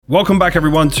Welcome back,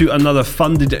 everyone, to another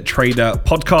Funded Trader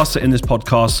podcast. In this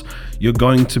podcast, you're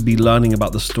going to be learning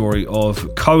about the story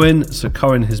of Koen. So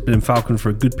Koen has been in Falcon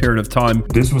for a good period of time.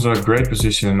 This was a great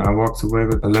position. I walked away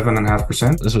with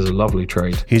 11.5%. This was a lovely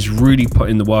trade. He's really put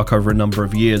in the work over a number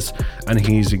of years, and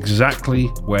he's exactly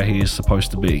where he is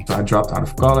supposed to be. So I dropped out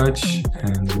of college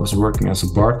and was working as a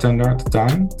bartender at the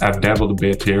time. I've dabbled a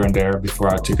bit here and there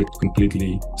before I took it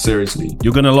completely seriously.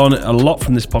 You're going to learn a lot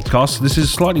from this podcast. This is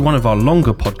slightly one of our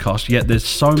longer podcasts, yet there's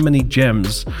so many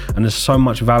gems and there's so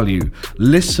much value.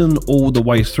 Listen all the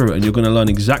way through and you're going to learn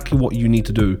exactly what you need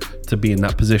to do to be in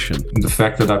that position. The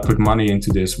fact that I put money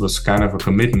into this was kind of a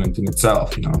commitment in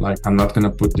itself. Like I'm not going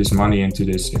to put this money into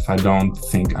this if I don't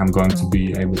think I'm going to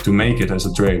be able to make it as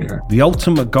a trader. The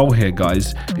ultimate goal here,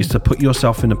 guys, is to put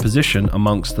yourself in a position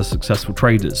amongst the successful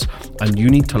traders, and you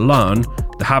need to learn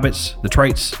the habits, the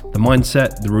traits, the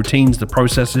mindset, the routines, the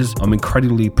processes. I'm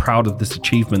incredibly proud of this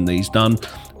achievement that he's done,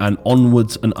 and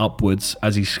onwards and upwards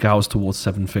as he scales towards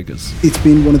 7 figures. It's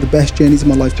been one of the best journeys of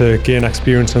my life. To gain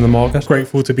experience in the market.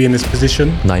 Grateful to be in this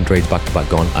position. 9 trades back to back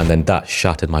gone, and then that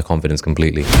shattered my confidence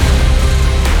completely.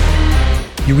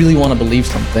 You really want to believe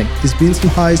something. There's been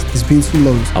some highs, there's been some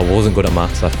lows. I wasn't good at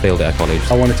maths, I failed it at college.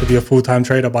 I wanted to be a full-time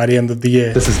trader by the end of the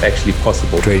year. This is actually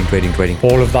possible. Trading.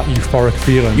 All of that euphoric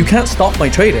feeling. You can't stop my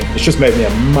trading. It's just made me a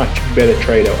much better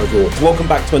trader overall. Welcome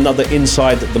back to another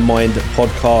Inside the Mind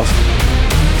podcast.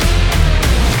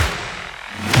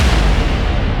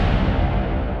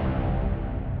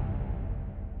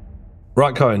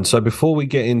 Right, Koen. So before we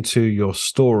get into your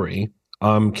story,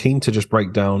 I'm keen to just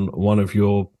break down one of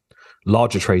your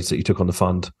larger trades that you took on the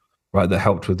fund, right, that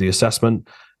helped with the assessment.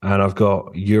 And I've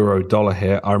got euro dollar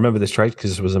here. I remember this trade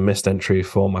because this was a missed entry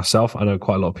for myself. I know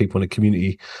quite a lot of people in the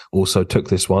community also took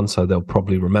this one, so they'll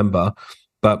probably remember.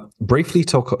 But briefly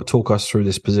talk us through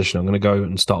this position. I'm going to go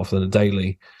and start off on the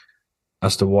daily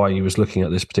as to why you was looking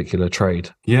at this particular trade.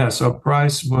 Yeah, so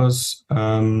price was...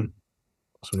 the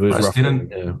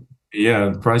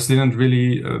price didn't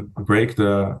really break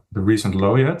the recent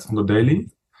low yet on the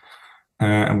daily.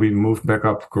 And we moved back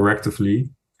up correctively.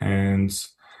 And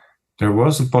there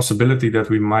was a possibility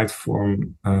that we might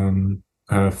form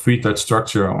a free touch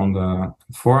structure on the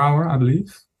 4 hour, I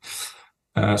believe.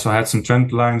 So I had some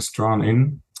trend lines drawn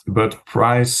in, but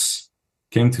price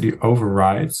came to the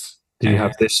override. Do you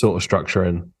have this sort of structure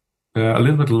in? A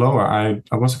little bit lower. I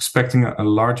was expecting a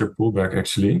larger pullback,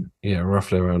 actually. Yeah,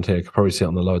 roughly around here. You could probably see it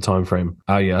on the lower time frame.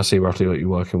 Oh, yeah, I see roughly what you're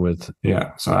working with.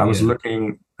 Yeah, so I was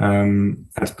looking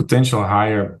at potential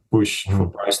higher push for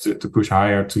price to push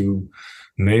higher to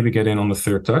maybe get in on the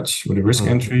third touch with a risk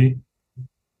entry.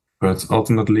 But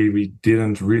ultimately, we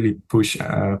didn't really push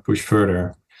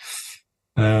further.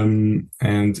 And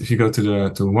if you go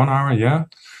to 1 hour,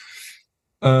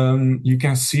 you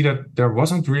can see that there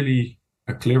wasn't really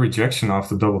a clear rejection of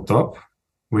the double top,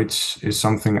 which is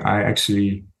something I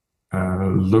actually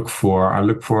look for. I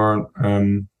look for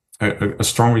a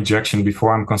strong rejection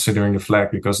before I'm considering the flag,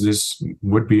 because this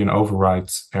would be an override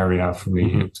area for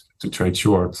me to trade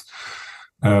short.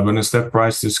 But instead,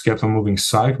 price just kept on moving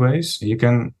sideways. You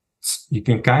can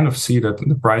kind of see that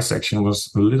the price action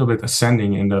was a little bit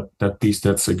ascending in that piece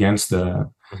that's against the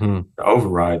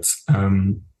override.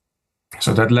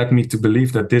 So that led me to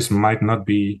believe that this might not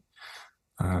be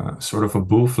sort of a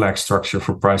bull flag structure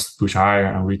for price to push higher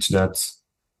and reach that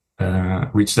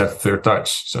third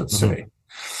touch, so to say.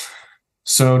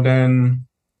 So then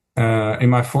in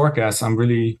my forecast, I'm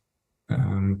really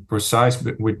precise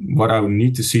with what I would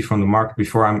need to see from the market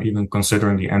before I'm even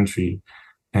considering the entry.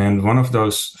 And one of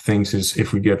those things is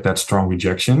if we get that strong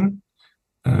rejection,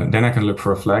 then I can look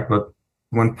for a flag. But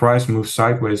when price moves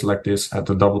sideways like this at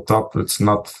the double top, it's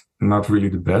not really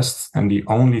the best. And the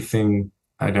only thing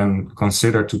I then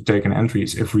consider to take an entry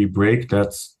is if we break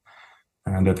that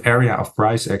area of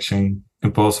price action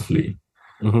impulsively.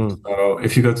 So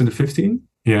if you go to the 15,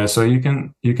 so you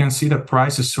can see that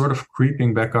price is sort of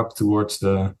creeping back up towards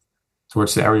the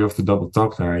area of the double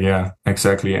top there. Yeah,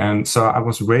 exactly. And so I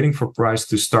was waiting for price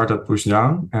to start that push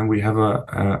down, and we have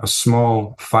a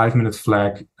small 5-minute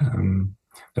flag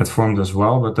that formed as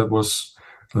well, but that was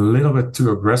a little bit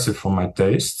too aggressive for my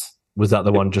taste. Was that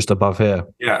the one just above here?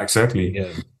 Yeah, exactly.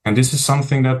 Yeah. And this is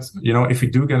something that, if we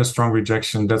do get a strong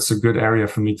rejection, that's a good area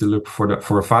for me to look for a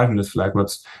 5-minute flag.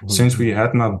 But since we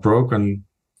had not broken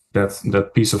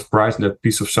that piece of price, that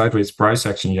piece of sideways price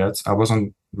action yet, I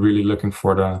wasn't really looking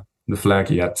for the flag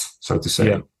yet, so to say.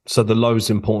 Yeah. So the low is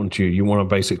important to you. You want to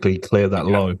basically clear that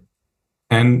low.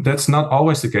 And that's not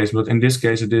always the case, but in this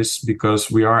case it is,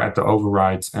 because we are at the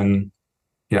override. And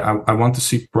I want to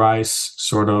see price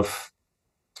sort of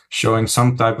showing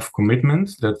some type of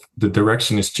commitment that the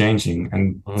direction is changing,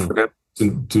 and for that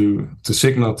to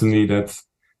signal to me that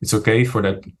it's okay for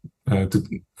that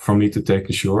for me to take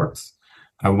a short.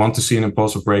 I want to see an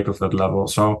impulsive break of that level.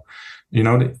 So,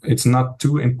 it's not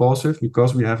too impulsive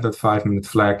because we have that 5-minute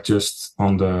flag just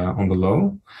on the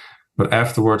low, but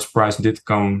afterwards price did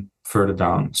come further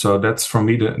down. So that's for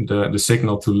me the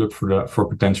signal to look for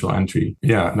potential entry.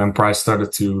 Yeah, then price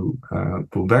started to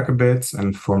pull back a bit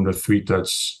and form the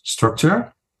 3-touch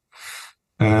structure,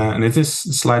 and it is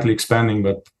slightly expanding,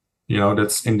 but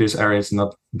that's in this area, it's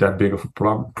not that big of a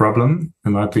problem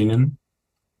in my opinion.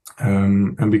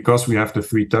 And because we have the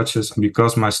 3 touches, and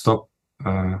because my stop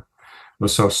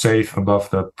was so safe above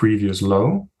the previous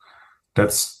low,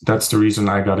 that's the reason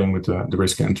I got in with the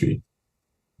risk entry.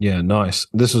 Yeah, nice.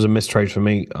 This was a mistrade for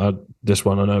me. This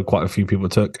one I know quite a few people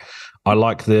took. I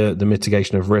like the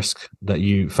mitigation of risk that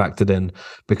you factored in,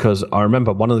 because I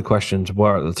remember one of the questions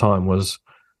were at the time was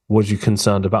you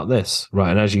concerned about this,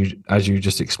 right? And as you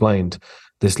just explained,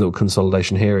 this little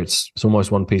consolidation here, it's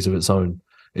almost one piece of its own.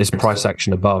 It's price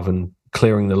action above and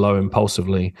clearing the low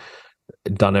impulsively,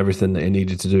 done everything that it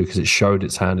needed to do because it showed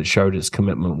its hand, it showed its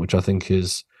commitment, which I think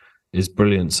is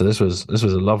brilliant. So this was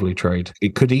a lovely trade.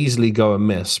 It could easily go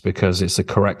amiss because it's a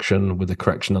correction with a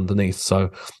correction underneath.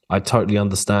 So I totally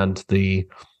understand the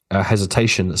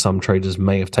hesitation that some traders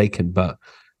may have taken, but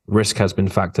risk has been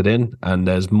factored in, and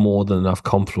there's more than enough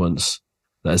confluence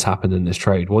that has happened in this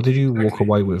trade. What did you walk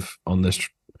away with on this?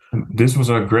 This was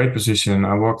a great position.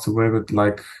 I walked away with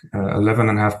like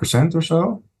 11.5% or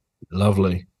so.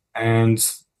 Lovely. And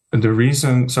the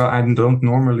reason, so I don't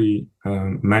normally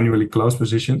manually close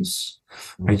positions.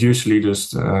 I usually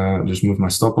just move my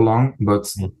stop along. But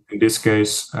in this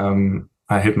case,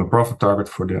 I hit my profit target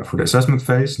for the assessment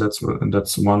phase.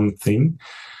 That's one thing.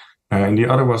 And the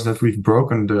other was that we've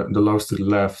broken the lows to the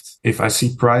left. If I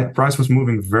see price was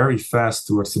moving very fast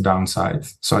towards the downside.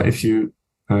 So if you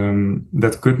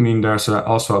that could mean there's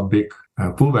also a big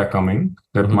pullback coming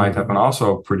that might happen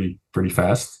also pretty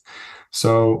fast.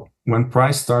 So when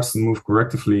price starts to move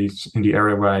correctively in the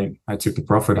area where I took the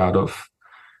profit out of,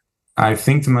 I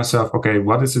think to myself, okay,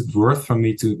 what is it worth for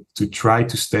me to try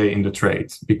to stay in the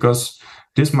trade? Because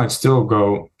this might still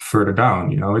go further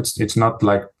down. It's not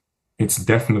like it's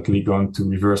definitely going to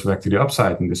reverse back to the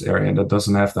upside in this area. That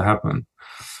doesn't have to happen.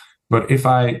 But if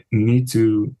I need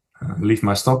to leave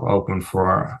my stop open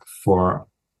for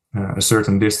a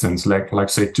certain distance, like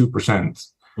say 2%,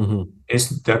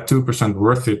 is that 2%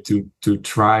 worth it to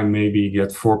try maybe get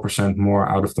 4% more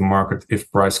out of the market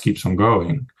if price keeps on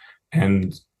going?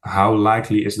 And how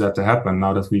likely is that to happen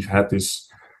now that we've had this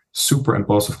super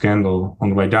impulsive candle on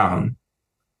the way down?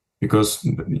 Because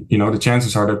the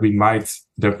chances are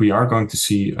that we are going to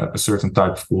see a certain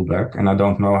type of pullback, and I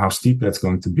don't know how steep that's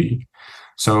going to be.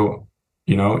 So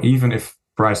even if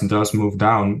price does move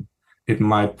down, it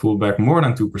might pull back more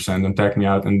than 2% and tag me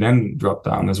out and then drop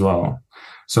down as well.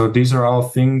 So these are all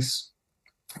things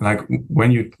like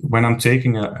when I'm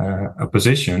taking a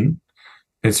position,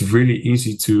 it's really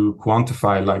easy to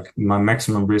quantify, like my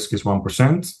maximum risk is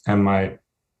 1% and my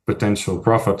potential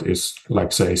profit is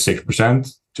like say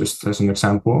 6%, just as an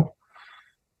example.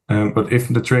 But if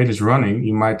the trade is running,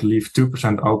 you might leave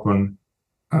 2% open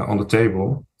on the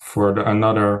table for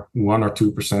another 1 or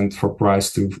 2% for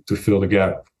price to fill the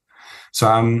gap. So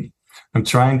I'm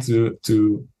trying to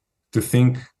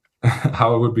think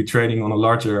how I would be trading on a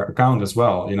larger account as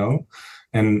well,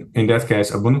 And in that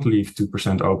case, I wouldn't leave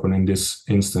 2% open in this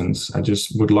instance. I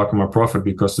just would lock in my profit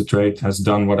because the trade has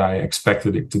done what I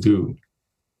expected it to do,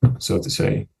 so to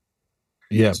say.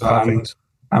 Yeah, so perfect.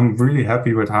 I'm really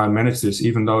happy with how I managed this,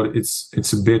 even though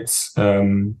it's a bit,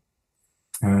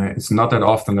 it's not that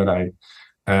often that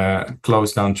I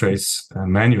close down trades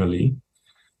manually.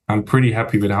 I'm pretty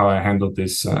happy with how I handled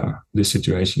this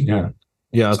situation. Yeah.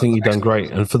 Yeah, I think you've done great,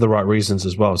 and for the right reasons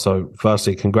as well. So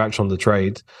firstly, congrats on the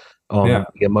trade, on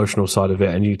the emotional side of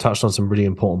it. And you touched on some really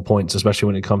important points, especially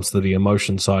when it comes to the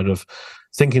emotion side of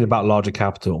thinking about larger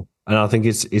capital. And I think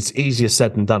it's easier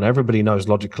said than done. Everybody knows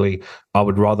logically, I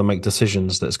would rather make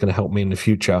decisions that's going to help me in the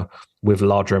future with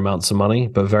larger amounts of money,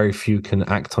 but very few can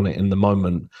act on it in the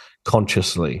moment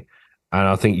consciously. And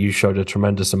I think you showed a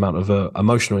tremendous amount of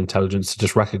emotional intelligence to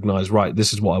just recognize, right,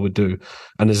 this is what I would do.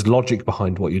 And there's logic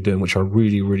behind what you're doing, which I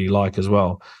really, really like as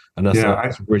well. And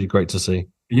that's really great to see.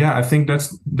 Yeah, I think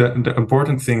that's the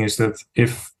important thing is that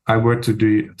if I were to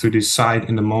decide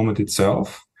in the moment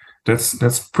itself,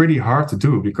 that's pretty hard to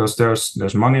do because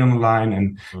there's money on the line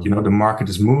and the market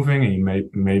is moving and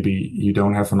maybe you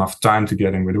don't have enough time to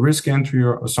get in with a risk entry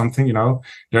or something.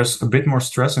 There's a bit more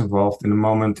stress involved in the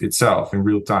moment itself in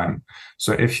real time.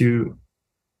 So if you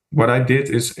what I did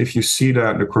is, if you see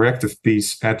the corrective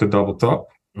piece at the double top,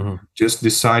 just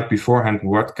decide beforehand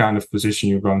what kind of position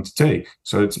you're going to take.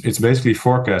 So it's basically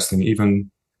forecasting.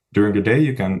 Even during the day,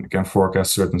 you can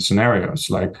forecast certain scenarios,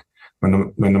 like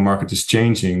when the market is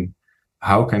changing,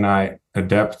 how can I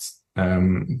adapt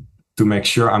to make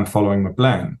sure I'm following my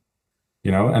plan?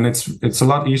 And it's a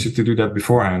lot easier to do that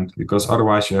beforehand, because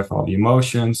otherwise you have all the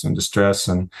emotions and the stress,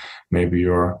 and maybe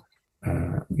you're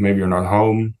not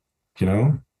home.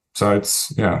 So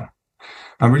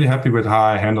I'm really happy with how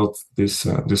I handled this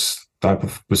type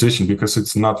of position, because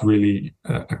it's not really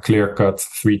a clear-cut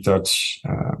 3-touch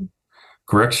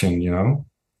correction.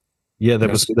 Yeah, there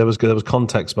was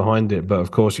context behind it, but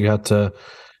of course you had to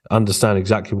understand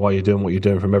exactly why you're doing what you're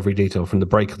doing from every detail, from the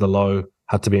break of the low,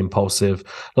 had to be impulsive,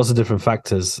 lots of different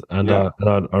factors, and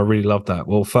I really love that.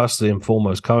 Well, firstly and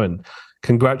foremost, Koen,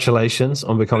 congratulations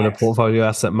on becoming a portfolio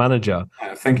asset manager.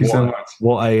 Thank you so much.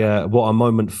 What a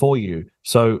moment for you.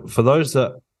 So for those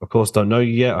that, of course, don't know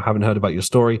you yet or haven't heard about your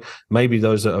story, maybe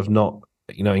those that have not,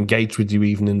 engaged with you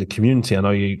even in the community, I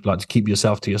know you like to keep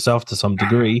yourself to some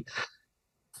degree.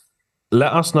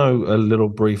 Let us know a little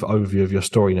brief overview of your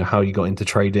story, how you got into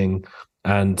trading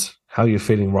and how you're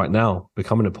feeling right now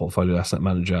becoming a portfolio asset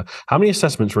manager. How many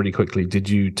assessments, really quickly, did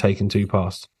you take until you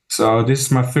passed? So this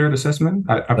is my third assessment.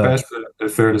 I passed the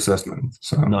third assessment.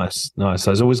 So Nice.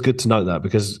 So it's always good to note that,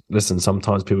 because listen,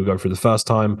 sometimes people go through the first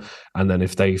time, and then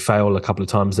if they fail a couple of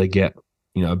times, they get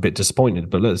a bit disappointed.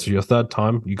 But look, this is your third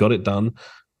time, you got it done.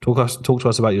 Talk to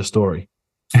us about your story.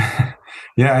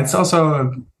 Yeah, it's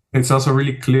also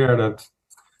really clear that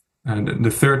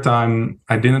the third time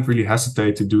I didn't really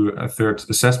hesitate to do a third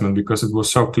assessment, because it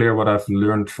was so clear what I've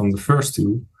learned from the first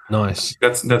two. Nice.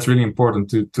 That's really important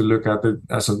to look at it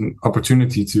as an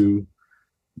opportunity to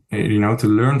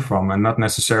learn from, and not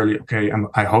necessarily, okay,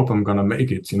 I hope I'm gonna make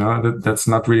it. That's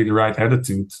not really the right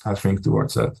attitude, I think,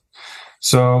 towards that.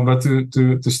 So, but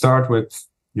to start with,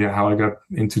 how I got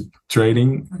into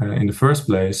trading in the first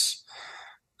place.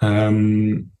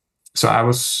 So I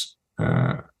was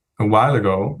a while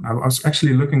ago, I was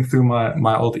actually looking through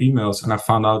my old emails, and I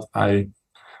found out I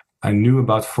knew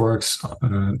about Forex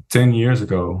 10 years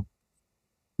ago.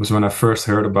 It was when I first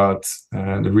heard about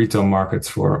the retail markets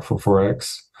for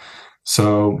Forex.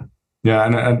 So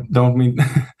and I don't mean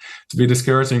to be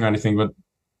discouraging or anything, but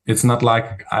it's not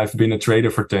like I've been a trader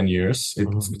for 10 years.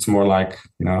 It's more like,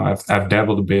 I've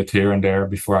dabbled a bit here and there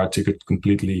before I took it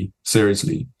completely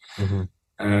seriously.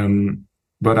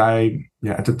 But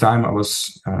at the time I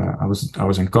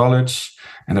was in college,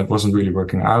 and that wasn't really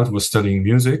working out. I was studying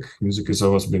music. Music has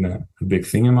always been a big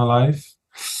thing in my life.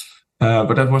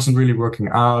 But that wasn't really working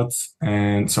out.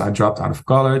 And so I dropped out of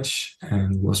college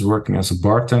and was working as a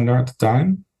bartender at the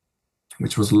time,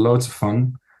 which was loads of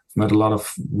fun. Met a lot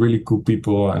of really cool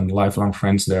people and lifelong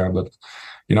friends there. But,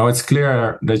 it's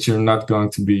clear that you're not going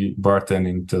to be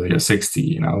bartending till you're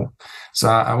 60, So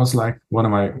I was like, what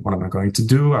am I going to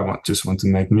do? I just want to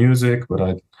make music, but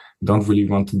I don't really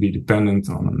want to be dependent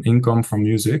on an income from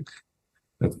music.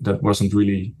 That wasn't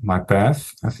really my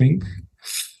path, I think.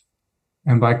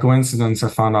 And by coincidence, I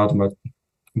found out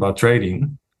about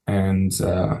trading. And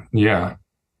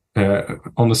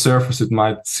on the surface, it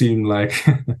might seem like,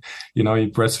 you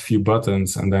press a few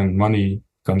buttons and then money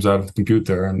comes out of the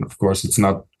computer. And of course, it's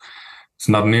not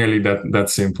nearly that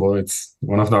simple. It's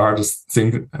one of the hardest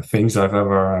things I've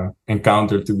ever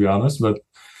encountered, to be honest.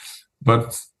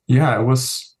 But I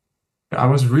was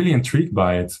really intrigued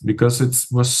by it, because it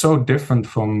was so different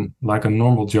from like a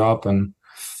normal job. And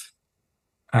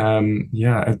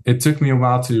it took me a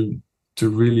while to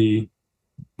really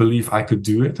believe I could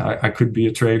do it. I could be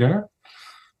a trader.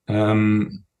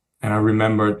 And I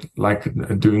remembered like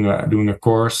doing a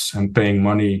course and paying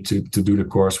money to do the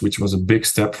course, which was a big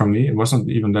step for me. It wasn't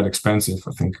even that expensive.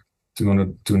 I think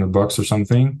 $200 or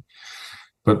something.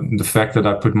 But the fact that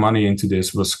I put money into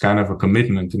this was kind of a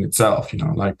commitment in itself.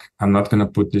 Like, I'm not going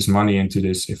to put this money into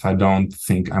this if I don't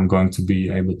think I'm going to be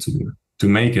able to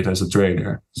make it as a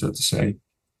trader, so to say.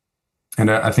 And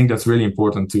I think that's really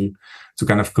important to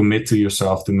kind of commit to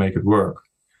yourself to make it work,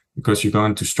 because you're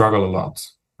going to struggle a lot.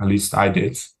 At least I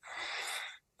did.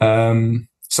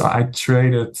 So I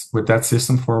traded with that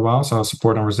system for a while. So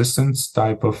support and resistance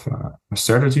type of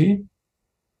strategy.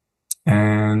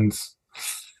 And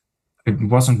it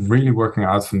wasn't really working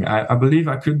out for me. I believe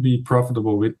I could be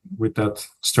profitable with that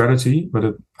strategy,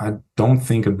 but I don't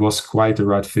think it was quite the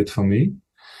right fit for me.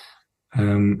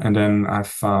 And then I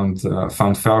found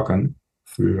Falcon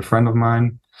through a friend of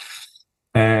mine.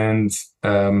 And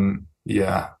I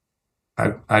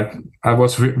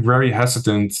was very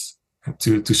hesitant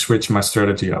to switch my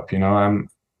strategy up.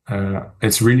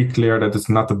 it's really clear that it's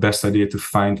not the best idea to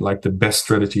find like the best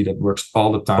strategy that works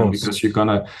all the time, because you're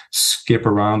gonna skip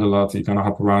around a lot, you're gonna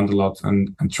hop around a lot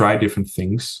and try different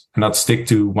things and not stick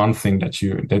to one thing that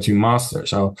you master.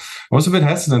 So I was a bit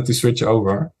hesitant to switch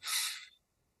over.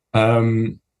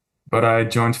 But I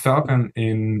joined Falcon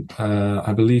in,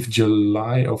 I believe,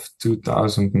 July of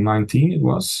 2019, it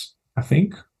was, I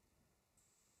think.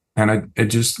 And it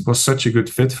just was such a good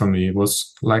fit for me. It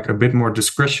was like a bit more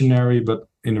discretionary, but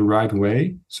in the right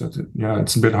way. So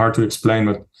it's a bit hard to explain,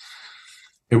 but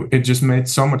it just made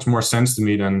so much more sense to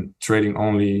me than trading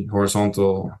only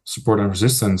horizontal support and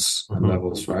resistance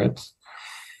levels, right?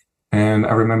 And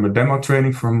I remember demo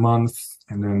trading for a month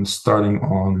and then starting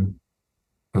on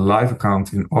a live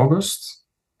account in August.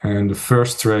 And the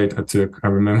first trade I took, I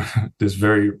remember this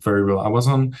very, very well. I was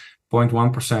on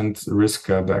 0.1% risk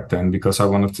back then because I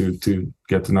wanted to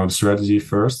get to know the strategy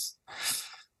first.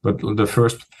 But the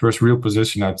first real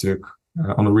position I took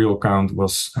on a real account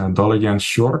was dollar yen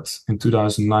short in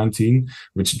 2019,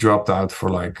 which dropped out for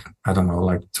like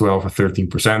 12 or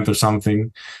 13% or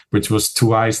something, which was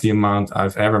twice the amount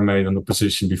I've ever made on the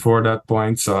position before that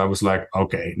point. So I was like,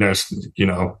 okay, there's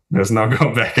no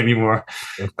go back anymore.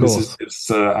 Of course.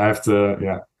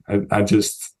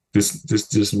 This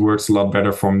just works a lot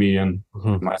better for me and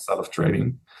my style of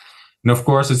trading. And of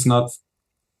course, it's not,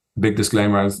 big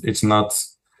disclaimer, it's not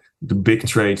the big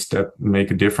trades that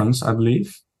make a difference, I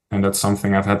believe. And that's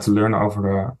something I've had to learn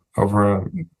over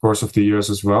the course of the years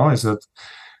as well, is that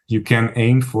you can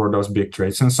aim for those big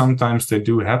trades. And sometimes they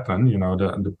do happen,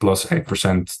 the plus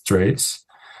 8% trades.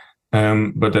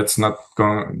 But that's not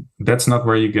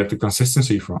where you get the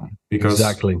consistency from. Because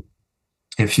exactly,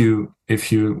 if you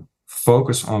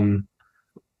focus on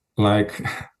like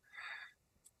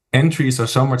entries are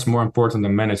so much more important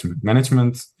than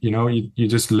management. You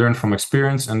just learn from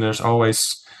experience, and there's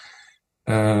always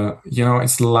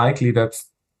it's likely that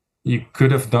you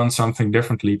could have done something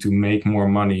differently to make more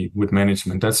money with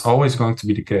management. That's always going to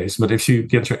be the case. But if you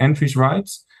get your entries right,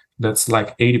 that's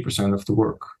like 80% of the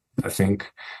work, I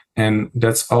think. And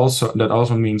that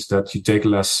also means that you take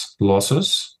less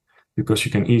losses because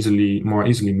you can more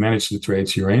easily manage the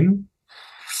trades you're in.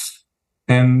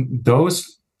 And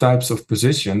those types of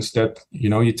positions that,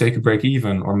 you take a break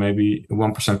even or maybe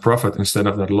 1% profit instead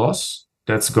of that loss,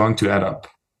 that's going to add up.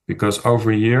 Because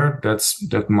over a year,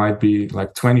 that might be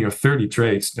like 20 or 30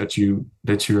 trades that your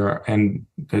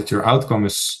outcome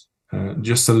is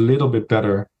just a little bit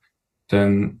better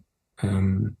than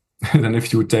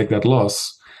if you would take that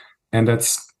loss. And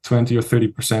that's 20 or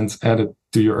 30% added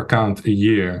to your account a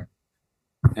year.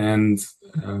 And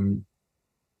a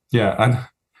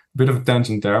bit of a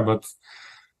tangent there, but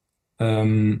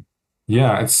it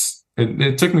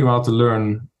took me a while to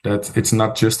learn that it's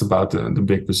not just about the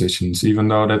big positions, even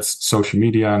though that's social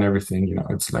media and everything.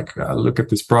 It's like, look at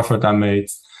this profit I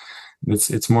made.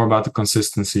 It's more about the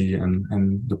consistency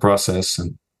and the process,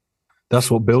 and that's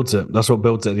what builds it. That's what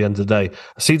builds it at the end of the day.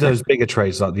 I see those bigger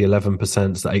trades like the 11%,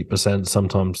 the 8%,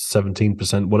 sometimes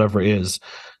 17%, whatever it is.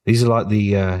 These are like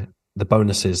the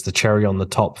bonuses, the cherry on the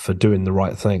top for doing the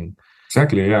right thing.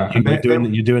 Exactly. Yeah,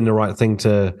 you're doing the right thing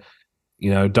to,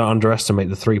 don't underestimate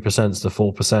the 3%, the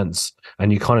 4%,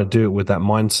 and you kind of do it with that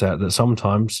mindset that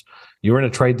sometimes you're in a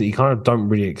trade that you kind of don't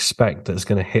really expect that's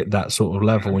going to hit that sort of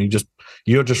level, and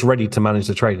you're just ready to manage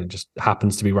the trade. It just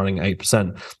happens to be running at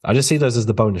 8%. I just see those as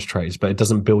the bonus trades, but it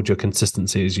doesn't build your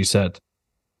consistency, as you said.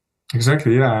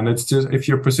 Exactly. Yeah, and it's just if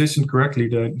you're positioned correctly,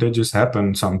 they just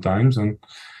happen sometimes,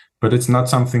 but it's not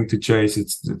something to chase.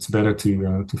 It's better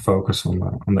to focus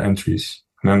on the entries.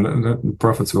 And then the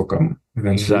profits will come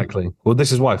eventually. Exactly. Well,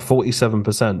 this is why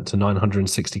 47% to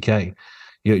 960K.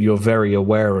 You're very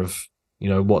aware of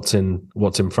what's in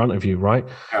front of you, right?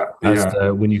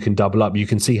 When you can double up, you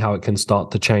can see how it can start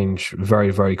to change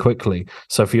very, very quickly.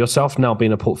 So for yourself now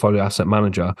being a portfolio asset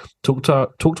manager, talk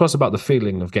to us about the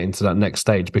feeling of getting to that next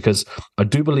stage, because I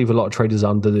do believe a lot of traders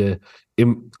are under the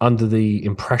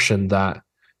impression that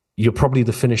you're probably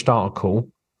the finished article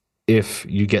if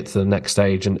you get to the next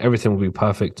stage and everything will be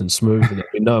perfect and smooth and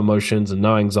there'll be no emotions and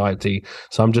no anxiety.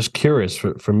 So I'm just curious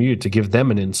from you to give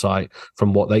them an insight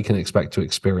from what they can expect to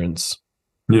experience.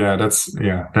 Yeah,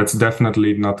 that's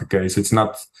definitely not the case. It's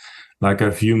not like I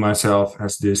view myself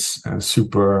as this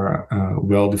super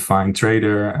well-defined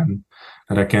trader and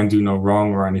that I can't do no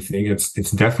wrong or anything.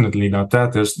 It's definitely not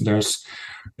that. There's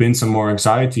been some more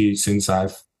anxiety since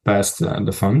I've passed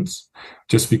the funds,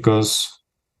 just because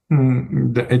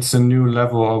it's a new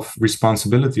level of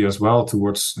responsibility as well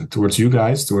towards you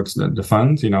guys, towards the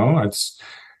fund. I'm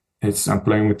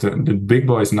playing with the big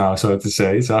boys now, so to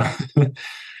say. So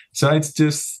it's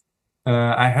just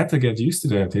I had to get used to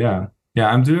that. Yeah.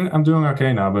 I'm doing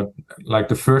okay now, but like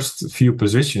the first few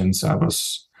positions, I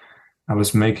was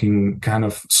making kind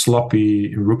of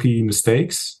sloppy rookie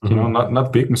mistakes,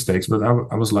 not big mistakes, but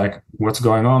I was like, what's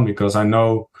going on? Because I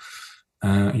know,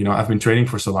 I've been trading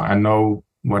for so long. I know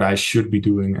what I should be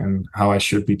doing and how I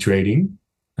should be trading.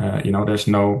 There's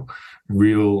no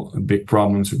real big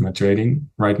problems with my trading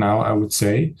right now, I would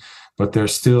say. But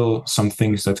there's still some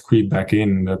things that creep back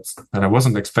in that I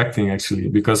wasn't expecting, actually,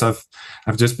 because I've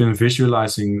just been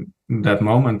visualizing that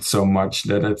moment so much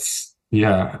that it's,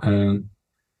 I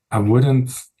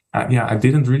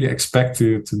didn't really expect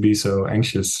to be so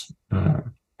anxious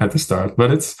at the start,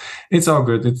 but it's all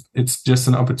good. It's just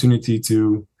an opportunity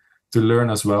to learn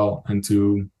as well, and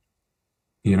to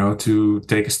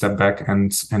take a step back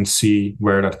and see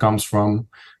where that comes from,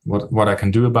 what I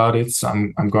can do about it. So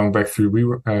I'm going back through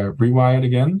Rewired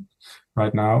again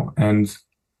right now, and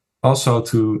also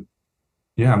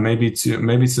maybe it's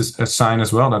a sign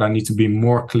as well that I need to be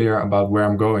more clear about where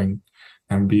I'm going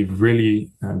and be really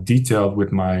detailed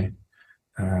with my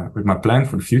plan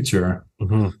for the future.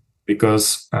 Mm-hmm.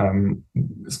 Because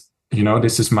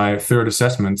this is my third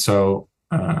assessment, so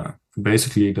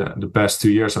basically the past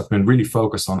 2 years I've been really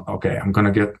focused on, okay,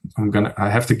 I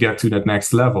have to get to that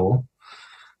next level,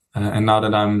 and now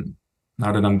that I'm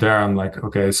there, I'm like,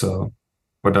 okay, so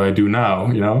what do I do now?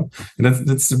 And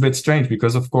that's a bit strange,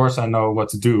 because of course I know what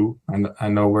to do, and I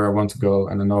know where I want to go,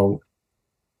 and I know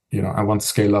I want to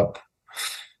scale up,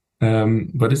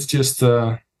 but it's just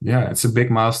it's a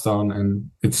big milestone, and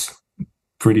it's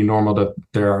pretty normal that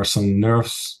there are some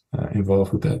nerves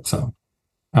involved with that, so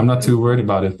I'm not too worried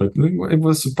about it, but it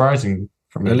was surprising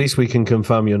for me. At least we can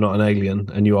confirm you're not an alien,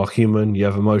 and you are human. You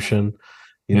have emotion.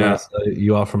 So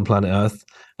you are from planet Earth,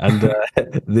 and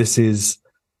this is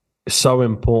so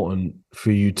important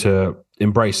for you to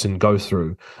embrace and go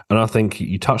through. And I think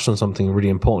you touched on something really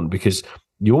important, because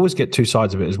you always get two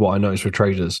sides of it, is what I notice with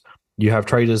traders. You have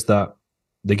traders that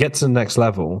they get to the next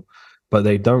level, but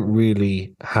they don't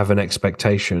really have an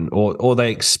expectation, or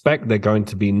they expect they're going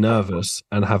to be nervous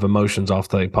and have emotions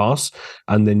after they pass.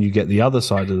 And then you get the other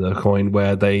side of the coin,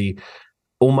 where they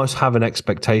almost have an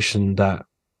expectation that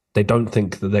they don't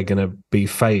think that they're going to be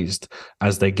phased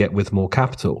as they get with more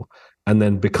capital. And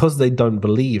then because they don't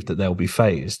believe that they'll be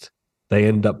phased, they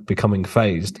end up becoming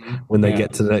phased when they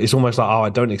get to that. It's almost like, I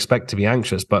don't expect to be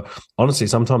anxious. But honestly,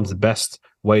 sometimes the best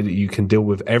way that you can deal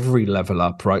with every level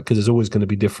up, right, because there's always going to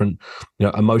be different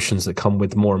emotions that come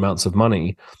with more amounts of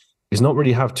money, is not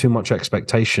really have too much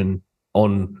expectation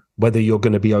on whether you're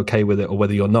going to be okay with it or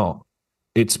whether you're not.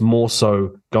 It's more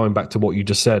so going back to what you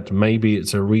just said. Maybe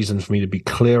it's a reason for me to be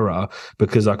clearer,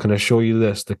 because I can assure you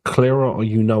this, the clearer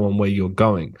you know on where you're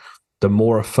going, the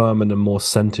more affirm and the more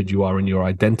centered you are in your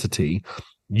identity,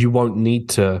 you won't need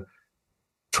to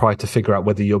try to figure out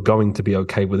whether you're going to be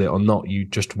okay with it or not. You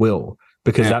just will,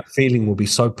 because that feeling will be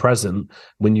so present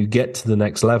when you get to the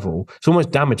next level. It's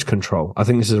almost damage control. I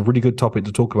think this is a really good topic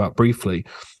to talk about briefly.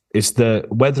 It's the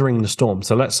weathering the storm.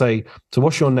 So let's say, so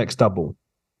what's your next double?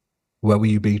 Where will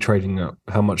you be trading at?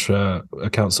 How much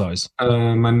account size?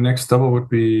 My next double would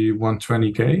be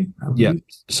 120K. Yeah.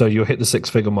 So you'll hit the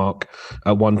 6-figure mark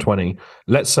at 120.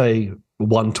 Let's say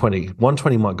 120.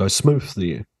 120 might go smooth for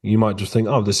you. You might just think,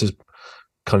 oh, this is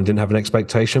kind of didn't have an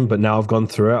expectation, but now I've gone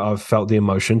through it. I've felt the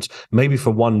emotions. Maybe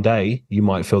for one day, you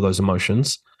might feel those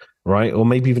emotions, right? Or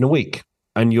maybe even a week.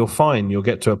 And you're fine. You'll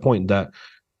get to a point that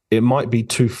it might be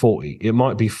 240. It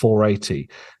might be 480.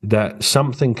 That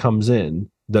something comes in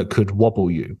that could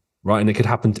wobble you, right? And it could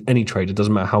happen to any trade. It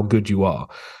doesn't matter how good you are.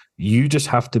 You just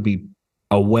have to be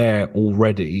aware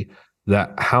already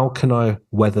that how can I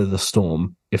weather the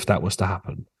storm if that was to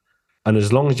happen? And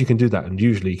as long as you can do that, and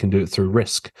usually you can do it through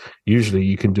risk, usually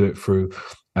you can do it through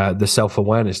the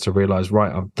self-awareness to realize,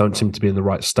 right, I don't seem to be in the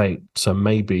right state. So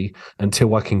maybe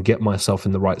until I can get myself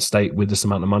in the right state with this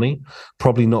amount of money,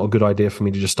 probably not a good idea for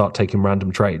me to just start taking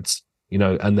random trades,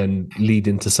 and then lead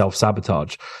into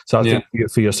self-sabotage. So I think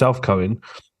for yourself, Koen,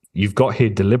 you've got here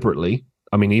deliberately.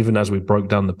 I mean, even as we broke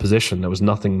down the position, there was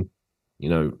nothing,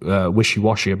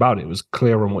 wishy-washy about it. It was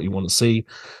clear on what you want to see.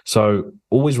 So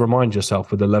always remind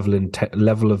yourself with the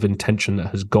level of intention that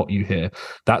has got you here.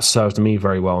 That served me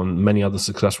very well, and many other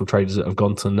successful traders that have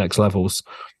gone to the next levels,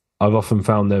 I've often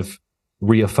found they've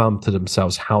reaffirmed to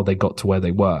themselves how they got to where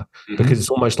they were, because it's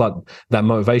almost like that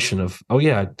motivation of, oh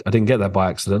yeah, I didn't get there by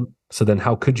accident. So then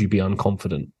how could you be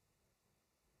unconfident?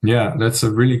 Yeah, that's a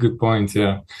really good point.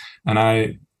 Yeah. And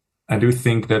I do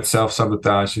think that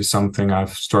self-sabotage is something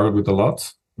I've struggled with a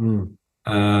lot.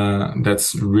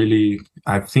 That's really,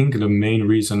 I think, the main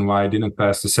reason why I didn't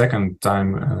pass the second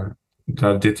time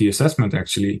that I did the assessment,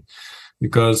 actually,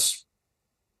 because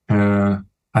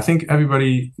I think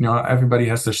everybody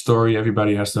has their story.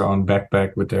 Everybody has their own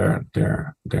backpack with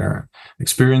their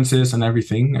experiences and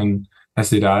everything, and as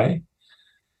did I.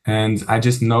 And I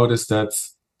just noticed that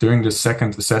during the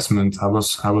second assessment, I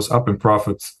was up in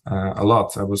profit a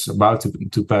lot. I was about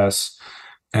to pass,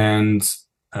 and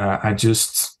I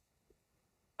just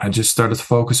started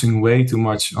focusing way too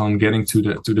much on getting to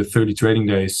the 30 trading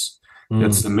days.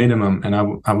 That's the minimum, and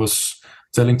I was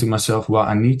telling to myself, well,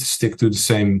 I need to stick to the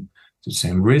same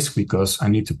risk because I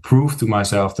need to prove to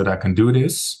myself that I can do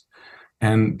this.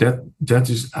 And that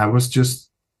is, I was just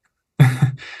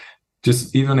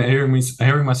just even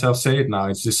hearing myself say it now,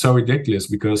 it's just so ridiculous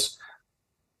because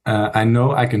I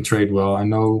know I can trade well. I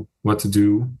know what to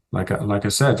do. Like I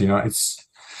said,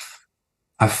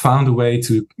 I found a way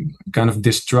to kind of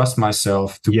distrust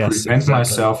myself to prevent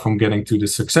myself from getting to the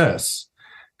success.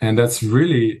 And that's a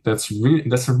really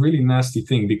nasty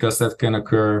thing because that can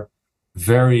occur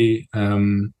very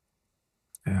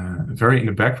very in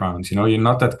the background. You're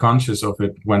not that conscious of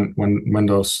it when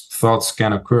those thoughts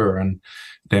can occur, and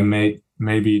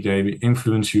maybe they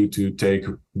influence you to take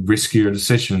riskier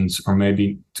decisions, or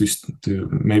maybe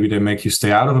maybe they make you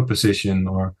stay out of a position,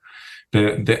 or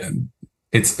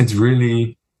it's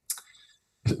really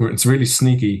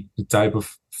sneaky, the type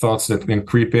of thoughts that can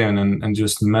creep in and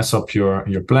just mess up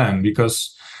your plan,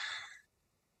 because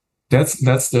that's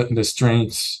the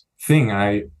strange thing.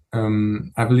 I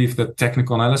believe that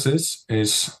technical analysis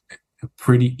is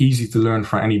pretty easy to learn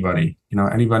for anybody.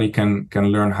 Anybody can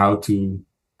learn how to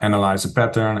analyze a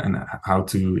pattern and how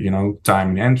to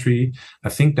time the entry. I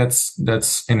think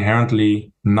that's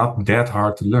inherently not that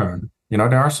hard to learn. There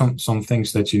are some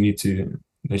things that you need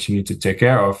to take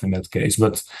care of in that case,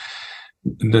 but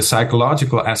the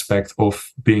psychological aspect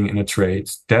of being in a trade,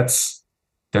 that's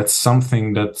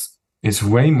something that is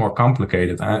way more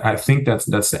complicated. I think that's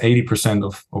the 80%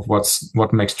 of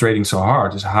what makes trading so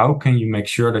hard, is how can you make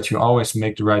sure that you always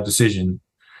make the right decision,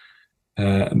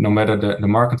 no matter the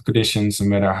market conditions, no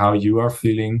matter how you are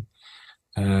feeling.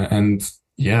 And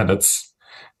yeah,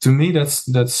 to me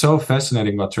that's so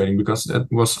fascinating about trading, because that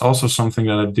was also something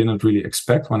that I didn't really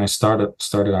expect when I started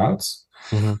out.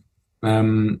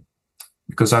 Mm-hmm.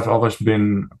 Because I've always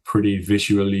been pretty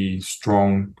visually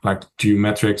strong, like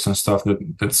geometrics and stuff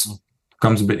that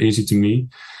comes a bit easy to me.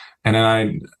 And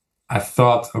then I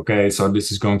thought, okay, so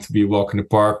this is going to be a walk in the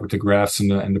park with the graphs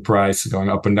and the price going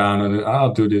up and down, and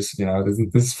I'll do this,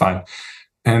 this is fine.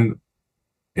 And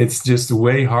it's just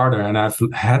way harder, and I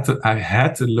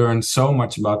had to learn so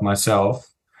much about myself.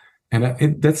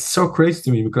 And that's so crazy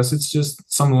to me, because it's just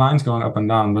some lines going up and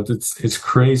down, but it's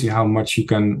crazy how much you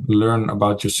can learn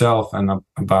about yourself and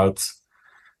about,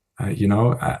 I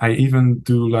even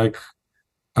do, like,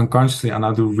 unconsciously, and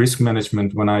I do risk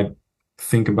management when I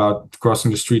think about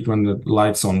crossing the street when the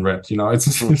light's on red.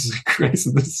 It's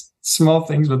crazy. There's small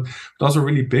things, but also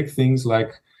really big things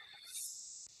like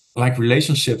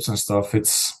relationships and stuff.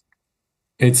 It's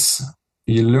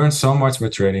you learn so much by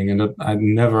trading, and that I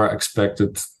never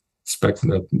expected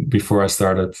that before I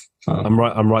started. So. I'm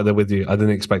right there with you. I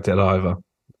didn't expect it either.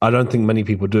 I don't think many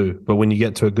people do, but when you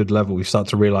get to a good level, you start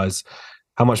to realize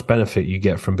how much benefit you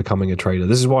get from becoming a trader.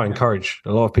 This is why I encourage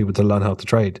a lot of people to learn how to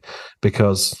trade,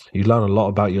 because you learn a lot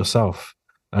about yourself.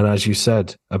 And as you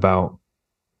said about,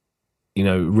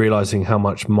 realizing how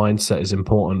much mindset is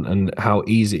important and how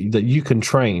easy that you can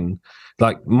train.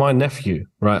 Like my nephew,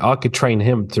 right? I could train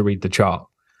him to read the chart,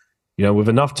 with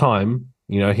enough time.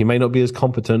 He may not be as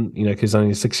competent, because he's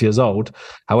only 6 years old.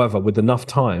 However, with enough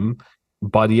time,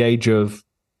 by the age of,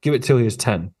 give it till he was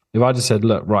 10. If I just said,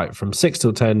 look, right, from 6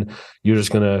 till 10, you're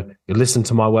just going to listen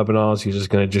to my webinars, you're just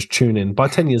going to just tune in. By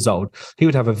 10 years old, he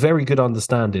would have a very good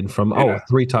understanding from,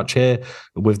 3 touch here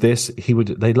with this.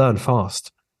 They learn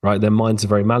fast, right? Their minds are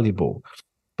very malleable.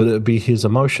 But it would be his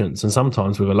emotions, and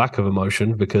sometimes with a lack of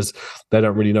emotion, because they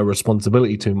don't really know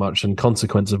responsibility too much and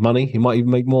consequence of money. He might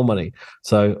even make more money.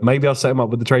 So maybe I'll set him up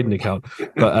with the trading account.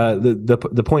 But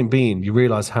the point being, you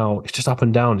realize how it's just up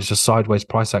and down. It's just sideways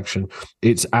price action.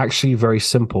 It's actually very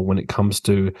simple when it comes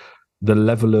to the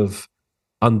level of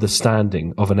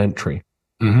understanding of an entry.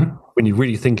 Mm-hmm. When you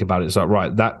really think about it, it's like,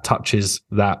 right, that touches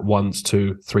that 1,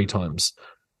 2, 3 times.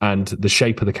 And the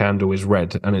shape of the candle is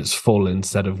red and it's full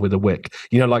instead of with a wick.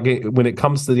 When it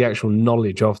comes to the actual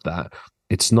knowledge of that,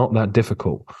 it's not that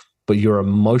difficult, but your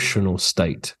emotional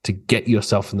state to get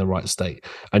yourself in the right state.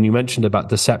 And you mentioned about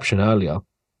deception earlier.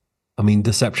 I mean,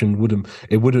 deception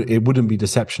wouldn't be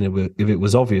deception if it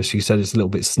was obvious. You said it's a little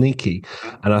bit sneaky.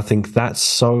 And I think that's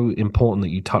so important that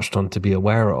you touched on to be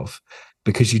aware of,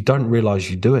 because you don't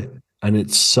realize you do it. And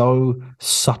it's so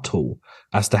subtle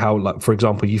as to how, like, for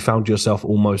example, you found yourself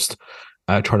almost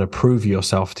trying to prove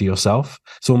yourself to yourself.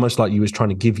 It's almost like you was trying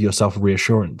to give yourself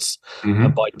reassurance.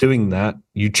 And by doing that,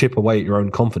 you chip away at your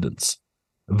own confidence.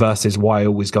 Versus why I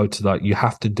always go to that, you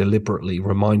have to deliberately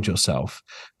remind yourself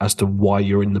as to why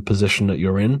you're in the position that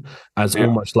you're in, as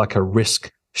almost like a risk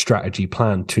strategy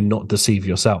plan to not deceive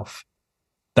yourself.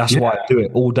 That's why I do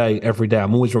it all day, every day.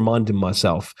 I'm always reminding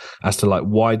myself as to, like,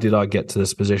 why did I get to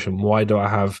this position? Why do I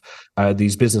have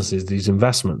these businesses, these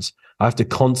investments? I have to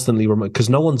constantly remember, because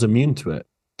no one's immune to it.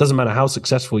 Doesn't matter how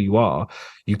successful you are,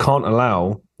 you can't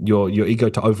allow your ego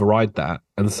to override that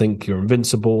and think you're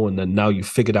invincible. And then now you've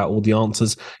figured out all the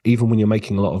answers. Even when you're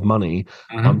making a lot of money,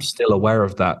 I'm still aware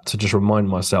of that to just remind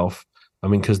myself. I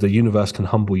mean, because the universe can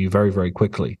humble you very, very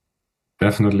quickly.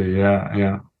 Definitely,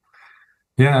 yeah.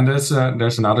 And there's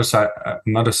another side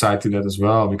to that as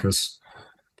well, because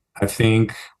I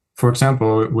think, for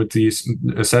example, with this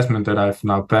assessment that I've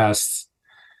now passed,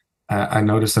 I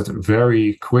noticed that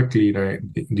very quickly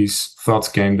these thoughts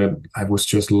came that I was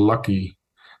just lucky,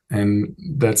 and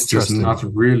that's just not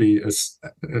really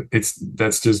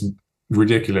that's just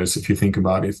ridiculous if you think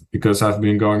about it, because I've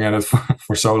been going at it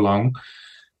for so long.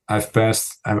 I've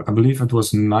passed, I believe it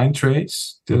was 9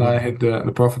 trades till I hit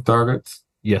the profit target.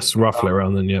 Yes, roughly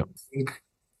around then, yeah. I think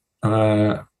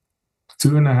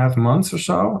 2.5 months or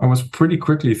so. I was pretty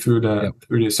quickly through the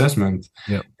assessment.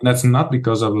 And that's not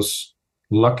because I was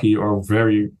lucky or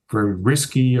very, very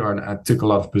risky, or I took a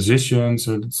lot of positions.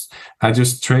 I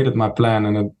just traded my plan,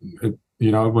 and it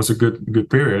was a good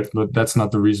period. But that's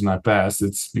not the reason I passed.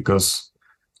 It's because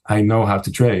I know how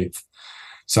to trade.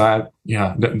 So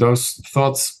those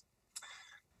thoughts.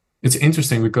 It's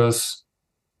interesting because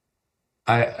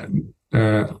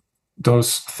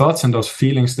those thoughts and those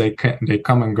feelings, they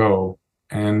come and go,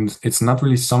 and it's not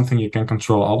really something you can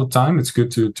control all the time. It's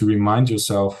good to remind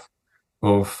yourself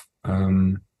of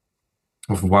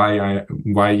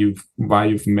why you've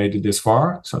made it this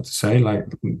far, so to say, like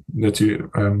that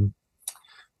you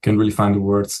can really find the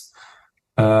words.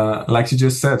 Like you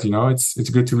just said, it's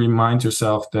good to remind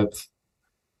yourself that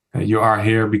you are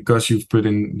here because you've put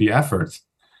in the effort.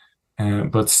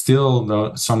 But still,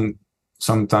 though,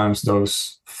 sometimes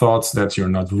those thoughts that you're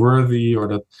not worthy, or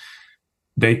that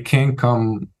they can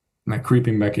come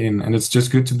creeping back in, and it's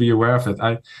just good to be aware of it.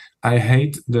 I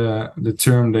hate the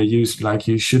term they use, like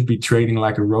you should be trading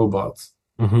like a robot.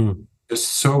 It's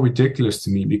so ridiculous to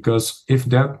me, because if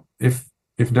that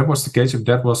was the case, if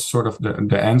that was sort of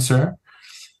the answer,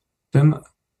 then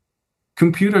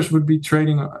computers would be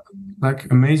trading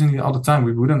like amazingly all the time.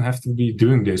 We wouldn't have to be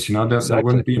doing this, there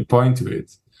wouldn't be a point to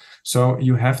it. So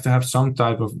you have to have some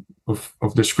type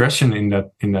of discretion in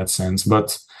that sense.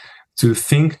 But to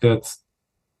think that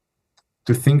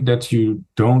you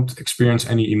don't experience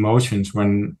any emotions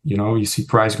when you see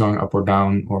price going up or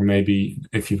down, or maybe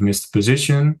if you've missed a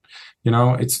position,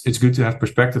 it's good to have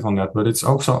perspective on that. But it's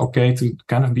also okay to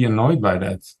kind of be annoyed by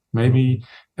that. Maybe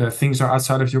things are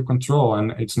outside of your control,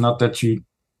 and it's not that you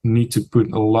need to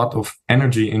put a lot of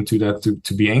energy into that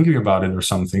to be angry about it or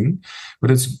something.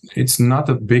 But it's not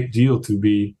a big deal to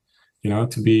be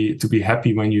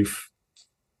happy when you've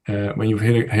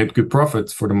hit good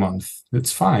profit for the month.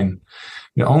 It's fine.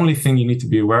 The only thing you need to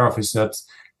be aware of is that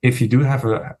if you do have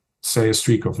a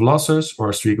streak of losses or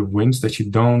a streak of wins, that you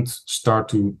don't start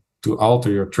to alter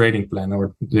your trading plan,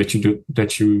 or that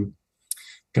you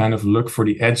kind of look for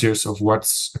the edges of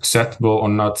what's acceptable or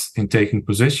not in taking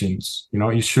positions.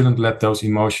 You shouldn't let those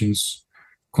emotions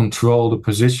control the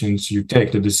positions you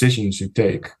take, the decisions you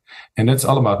take. And that's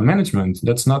all about management.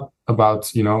 That's not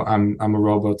about, I'm a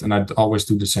robot and I always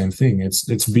do the same thing. It's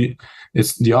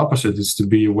the opposite. It's to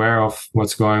be aware of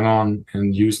what's going on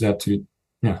and use that to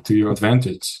your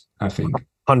advantage, I think.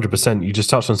 100%. You just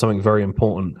touched on something very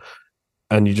important,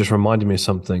 and you just reminded me of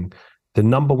something. The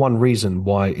number one reason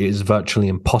why it is virtually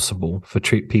impossible for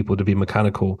people to be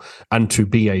mechanical and to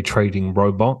be a trading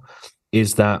robot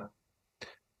is that,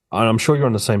 and I'm sure you're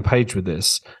on the same page with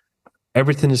this,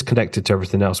 everything is connected to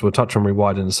everything else. We'll touch on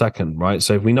Rewired in a second, right?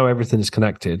 So if we know everything is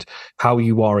connected, how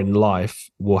you are in life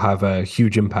will have a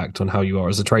huge impact on how you are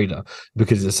as a trader,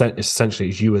 because it's essentially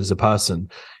it's you as a person.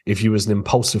 If you was an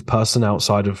impulsive person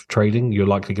outside of trading, you're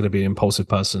likely going to be an impulsive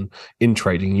person in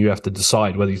trading. You have to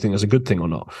decide whether you think it's a good thing or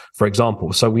not, for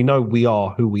example. So we know we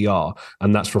are who we are,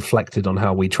 and that's reflected on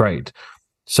how we trade.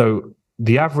 So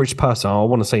the average person, I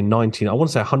want to say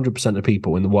 100% of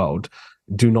people in the world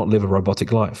do not live a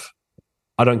robotic life.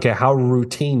 I don't care how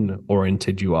routine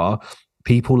oriented you are.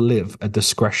 People live a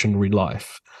discretionary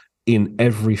life in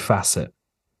every facet.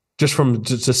 Just from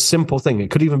just a simple thing.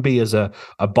 It could even be as a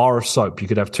bar of soap. You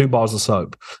could have 2 bars of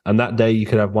soap, and that day you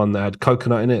could have one that had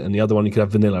coconut in it, and the other one you could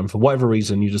have vanilla. And for whatever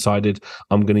reason, you decided,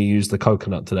 I'm going to use the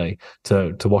coconut today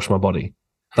to wash my body.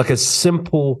 Like, as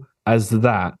simple as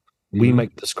that, we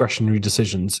make discretionary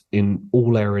decisions in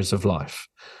all areas of life.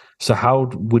 So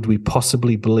how would we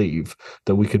possibly believe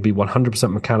that we could be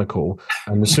 100% mechanical,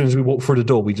 and as soon as we walk through the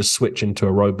door, we just switch into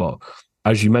a robot?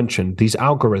 As you mentioned, these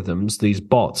algorithms, these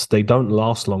bots, they don't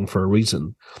last long for a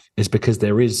reason. It's because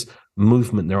there is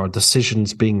movement. There are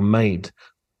decisions being made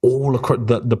all across.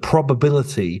 The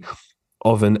probability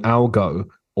of an algo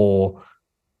or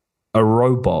a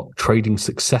robot trading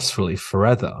successfully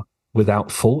forever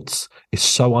without faults is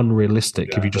so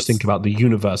unrealistic. If you just think about the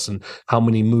universe and how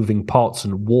many moving parts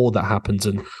and war that happens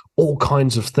and all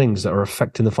kinds of things that are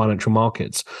affecting the financial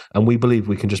markets, and we believe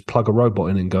we can just plug a robot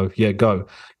in and go, yeah, go,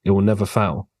 it will never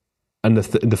fail. And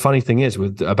the funny thing is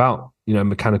about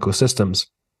mechanical systems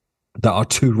that are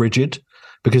too rigid,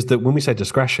 because when we say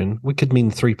discretion, we could mean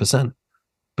 3%,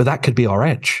 but that could be our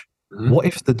edge. What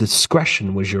if the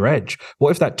discretion was your edge? What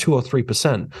if that 2 or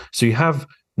 3%? So you have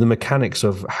the mechanics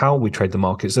of how we trade the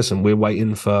markets. Listen, we're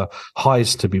waiting for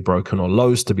highs to be broken or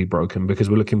lows to be broken because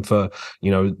we're looking for,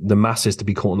 the masses to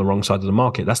be caught on the wrong side of the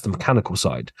market. That's the mechanical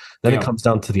side. Then it comes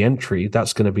down to the entry.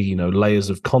 That's going to be, layers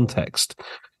of context.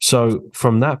 So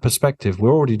from that perspective,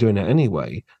 we're already doing it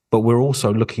anyway, but we're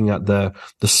also looking at the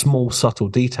small, subtle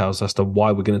details as to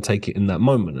why we're going to take it in that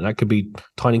moment. And that could be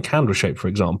tiny candle shape, for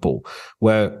example,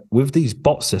 where with these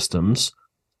bot systems,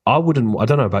 I don't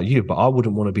know about you, but I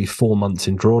wouldn't want to be 4 months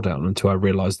in drawdown until I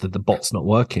realized that the bot's not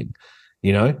working.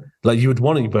 Like, you would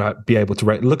want to be able to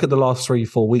look at the last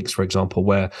 3-4 weeks, for example,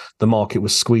 where the market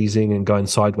was squeezing and going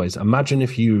sideways. Imagine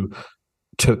if you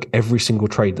took every single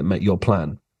trade that met your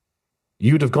plan.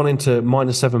 You'd have gone into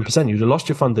minus 7%. You'd have lost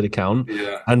your funded account.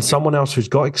 And someone else who's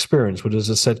got experience would have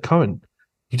just said, Koen,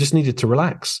 you just needed to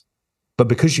relax. But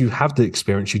because you have the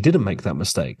experience, you didn't make that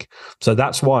mistake. So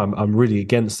that's why I'm really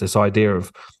against this idea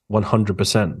of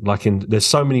 100%. Like, there's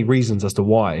so many reasons as to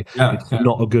why it's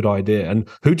not a good idea. And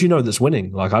who do you know that's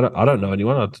winning? Like, I don't know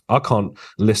anyone. I can't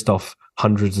list off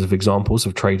hundreds of examples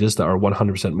of traders that are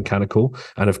 100% mechanical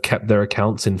and have kept their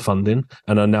accounts in funding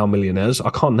and are now millionaires. I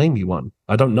can't name you one.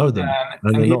 I don't know them,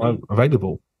 and they're not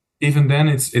available. Even then,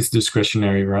 it's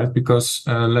discretionary, right? Because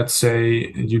let's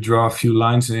say you draw a few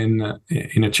lines in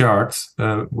a chart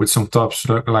with some tops,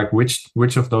 like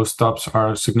which of those tops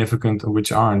are significant and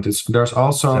which aren't. There's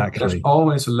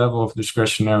always a level of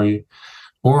discretionary,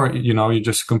 or you're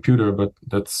just a computer, but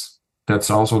that's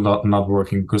also not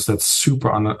working because that's super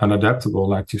unadaptable,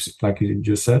 like you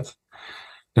just said.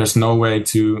 There's no way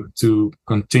to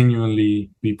continually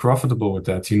be profitable with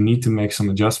that. You need to make some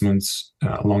adjustments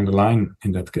along the line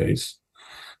in that case,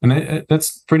 and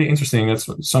that's pretty interesting. That's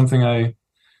something I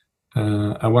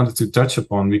wanted to touch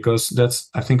upon, because that's,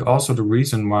 I think, also the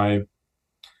reason why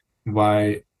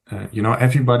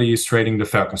everybody is trading the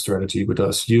Falcon strategy with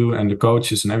us, you and the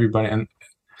coaches and everybody,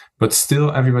 but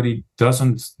still everybody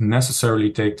doesn't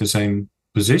necessarily take the same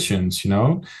positions,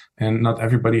 and not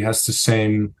everybody has the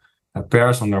same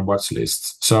pairs on their watch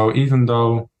list. So even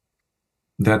though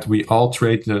that we all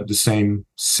trade the same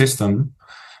system,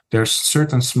 there's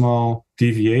certain small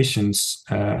deviations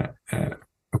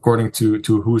according to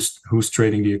who's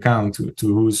trading the account, to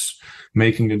who's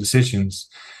making the decisions.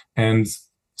 And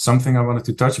something I wanted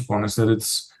to touch upon is that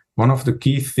it's one of the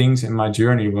key things in my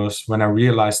journey was when I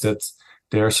realized that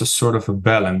there's a sort of a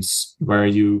balance where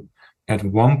you, at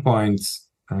one point,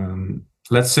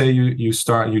 let's say you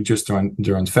just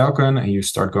joined Falcon and you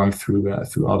start going through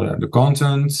all the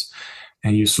content,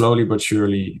 and you slowly but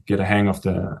surely get a hang of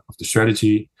the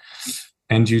strategy,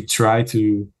 and you try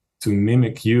to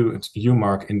mimic you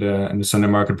Mark in the Sunday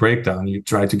market breakdown. You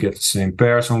try to get the same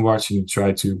pairs on watch, and you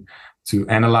try to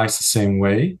analyze the same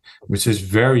way, which is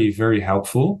very, very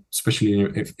helpful,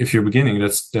 especially if you're beginning.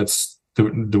 That's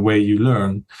the way you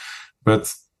learn.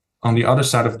 But on the other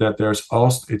side of that,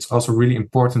 it's also really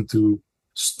important to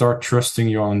start trusting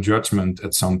your own judgment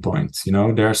at some point.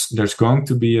 There's going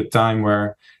to be a time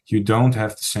where you don't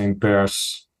have the same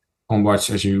pairs on watch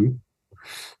as you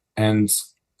and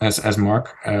as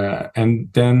Mark, and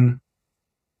then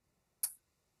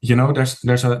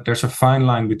there's a fine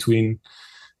line between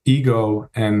ego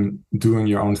and doing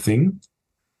your own thing,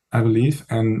 I believe.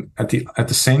 And at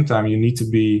the same time, you need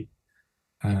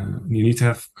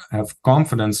to have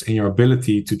confidence in your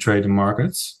ability to trade the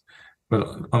markets. But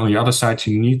on the other side,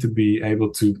 you need to be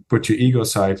able to put your ego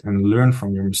aside and learn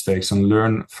from your mistakes and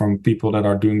learn from people that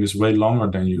are doing this way longer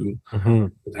than you,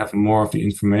 that have more of the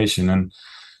information. And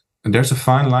there's a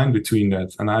fine line between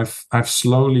that. And I've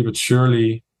slowly but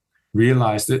surely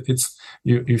realized that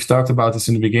you've talked about this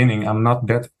in the beginning. I'm not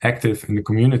that active in the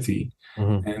community.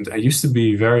 And I used to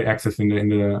be very active in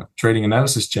the trading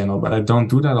analysis channel, but I don't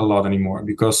do that a lot anymore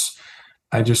because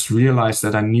I just realized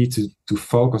that I need to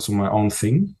focus on my own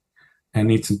thing. I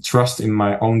need to trust in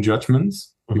my own judgment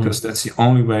because that's the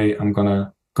only way I'm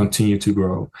gonna continue to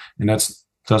grow. And that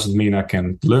doesn't mean I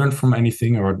can learn from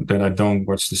anything or that I don't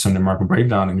watch the Sunday market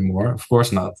breakdown anymore. Of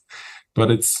course not. But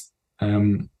it's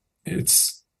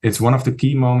one of the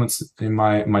key moments in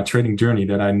my trading journey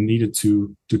that I needed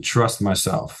to trust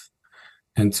myself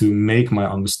and to make my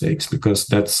own mistakes, because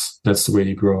that's the way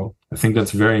you grow. I think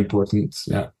that's very important.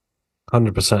 Yeah.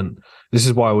 100%. This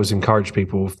is why I always encourage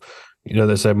people,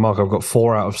 they say, Mark, I've got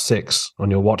 4 out of 6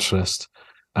 on your watch list.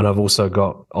 And I've also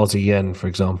got Aussie yen, for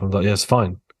example. I'm like, yes,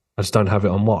 fine. I just don't have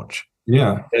it on watch.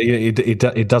 Yeah.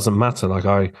 It doesn't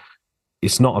matter.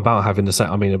 It's not about having the same.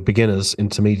 I mean, a beginner's,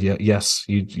 intermediate, yes,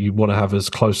 you want to have as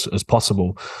close as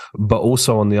possible. But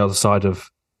also on the other side of,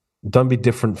 don't be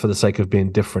different for the sake of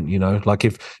being different, Like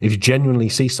if you genuinely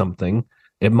see something,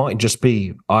 it might just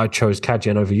be, I chose CAD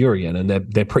yen over Euro yen, and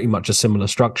they're pretty much a similar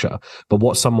structure. But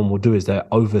what someone will do is they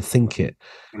overthink it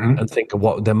and think of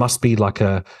what there must be like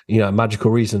a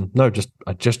magical reason. No,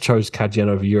 I just chose CAD yen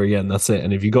over Euro yen. That's it.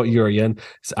 And if you got Euro yen,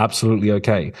 it's absolutely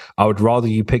okay. I would rather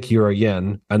you pick Euro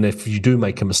yen, and if you do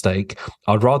make a mistake,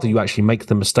 I'd rather you actually make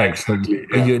the mistake. Exactly,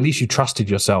 so at least you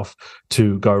trusted yourself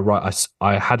to go, right,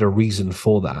 I had a reason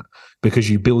for that,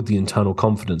 because you build the internal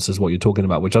confidence is what you're talking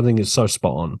about, which I think is so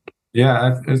spot on.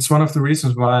 Yeah, it's one of the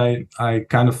reasons why I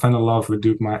kind of fell in love with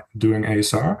doing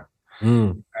ASR.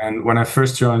 And when I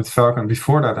first joined Falcon,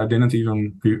 before that, I didn't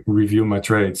even review my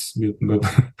trades, but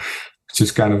which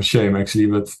is kind of a shame, actually.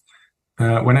 But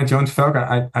when I joined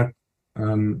Falcon,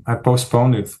 I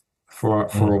postponed it for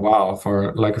a while,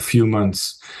 for like a few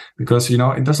months, because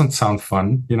it doesn't sound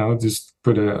fun. Just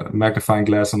put a magnifying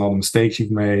glass on all the mistakes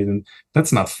you've made, and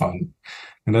that's not fun,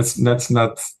 and that's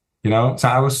not. So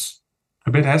I was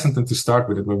a bit hesitant to start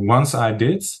with it, but once I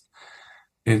did,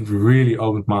 it really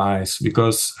opened my eyes,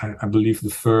 because I believe the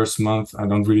first month, I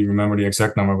don't really remember the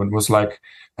exact number, but it was like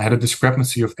I had a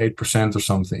discrepancy of 8% or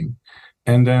something.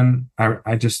 And then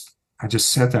I just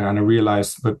sat there and I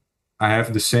realized, but I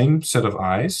have the same set of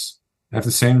eyes, I have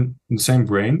the same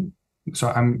brain. So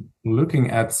I'm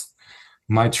looking at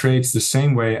my trades the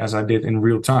same way as I did in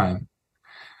real time.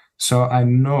 So I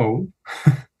know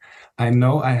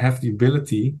I have the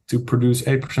ability to produce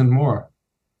 8% more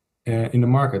in the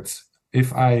market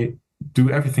if I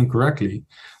do everything correctly.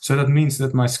 So that means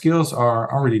that my skills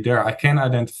are already there. I can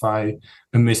identify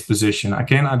a missed position. I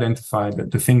can identify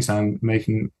the things I'm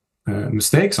making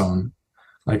mistakes on,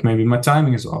 like maybe my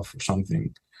timing is off or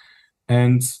something.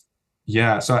 And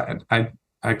yeah, so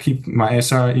I keep my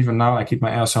ASR, even now, I keep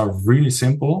my ASR really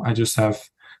simple. I just have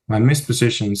my missed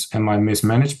positions and my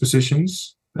mismanaged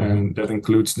positions. And that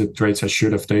includes the trades I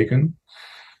should have taken,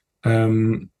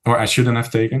 or I shouldn't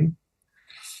have taken.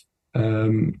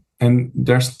 And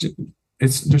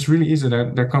it's just really easy.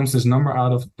 There comes this number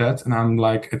out of that, and I'm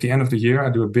like, at the end of the year, I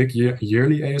do a big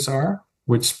yearly ASR,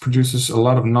 which produces a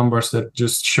lot of numbers that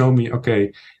just show me,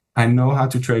 okay, I know how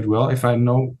to trade well.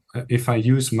 If I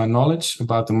use my knowledge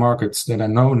about the markets that I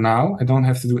know now, I don't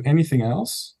have to do anything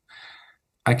else.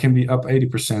 I can be up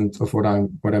 80% of what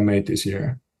I made this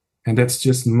year. And that's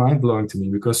just mind-blowing to me,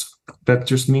 because that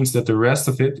just means that the rest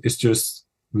of it is just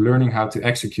learning how to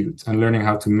execute and learning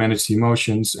how to manage the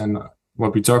emotions and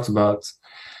what we talked about.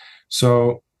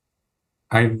 So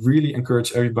I really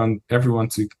encourage everyone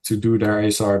to do their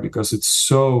ASR, because it's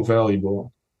so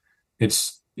valuable.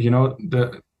 It's,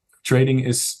 the trading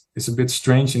is a bit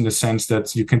strange in the sense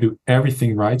that you can do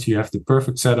everything right. You have the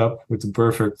perfect setup in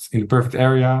the perfect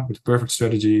area, with the perfect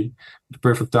strategy, with the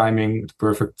perfect timing, with the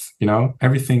perfect,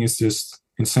 everything is just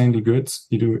insanely good.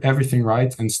 You do everything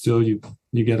right, and still you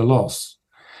get a loss.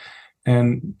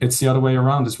 And it's the other way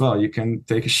around as well. You can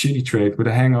take a shitty trade with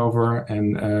a hangover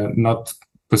and not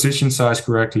position size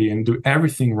correctly and do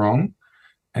everything wrong,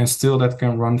 and still that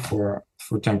can run for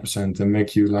 10% and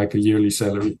make you like a yearly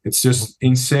salary. It's just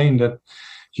insane that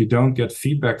you don't get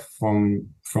feedback from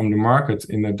the market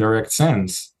in a direct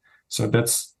sense. So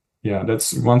that's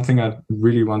one thing I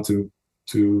really want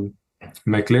to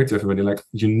make clear to everybody. Like,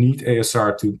 you need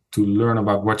ASR to learn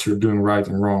about what you're doing right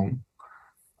and wrong.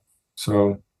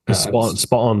 So spot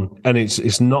on. And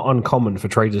it's not uncommon for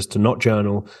traders to not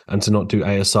journal and to not do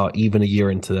ASR even a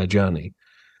year into their journey.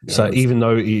 So even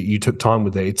though you took time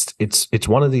with it, it's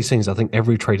one of these things. I think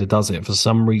every trader does it for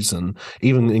some reason,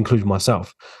 even including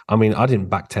myself. I mean, I didn't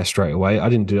back test straight away.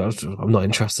 I'm not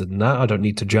interested in that. I don't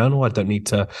need to journal. I don't need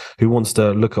to. Who wants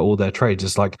to look at all their trades?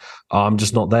 It's like, I'm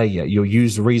just not there yet. You'll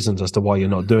use the reasons as to why you're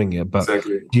not doing it, but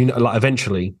do you know? Like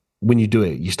eventually, when you do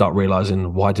it, you start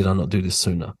realizing, why did I not do this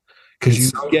sooner?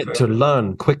 Because you get to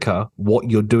learn quicker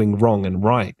what you're doing wrong and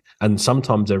right, and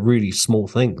sometimes they're really small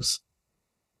things.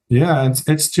 Yeah,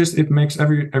 it's just, it makes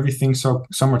everything so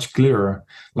much clearer.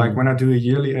 Like when I do a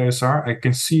yearly ASR, I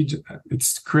can see,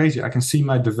 it's crazy. I can see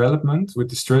my development with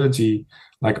the strategy,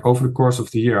 like over the course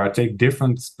of the year. I take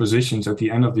different positions at the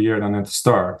end of the year than at the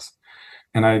start,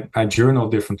 and I journal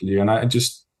differently. And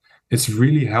it's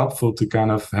really helpful to kind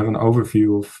of have an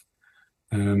overview of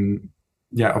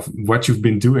what you've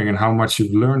been doing and how much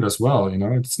you've learned as well.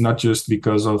 It's not just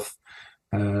because of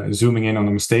zooming in on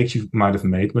the mistakes you might have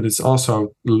made, but it's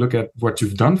also look at what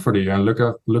you've done for the year and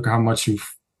look how much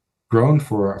you've grown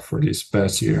for this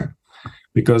past year.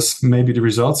 Because maybe the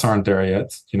results aren't there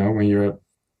yet, when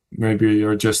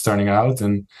you're just starting out,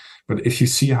 but if you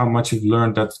see how much you've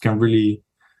learned, that can really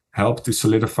help to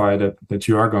solidify that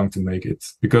you are going to make it.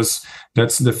 Because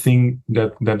that's the thing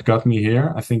that got me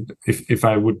here. I think if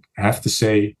I would have to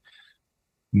say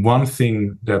one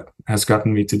thing that has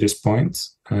gotten me to this point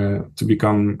to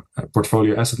become a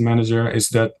portfolio asset manager is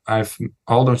that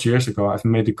all those years ago, I've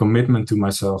made a commitment to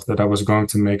myself that I was going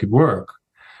to make it work.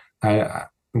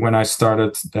 When I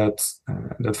started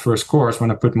that first course,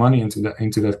 when I put money into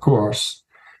that course,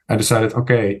 I decided,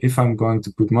 okay, if I'm going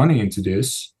to put money into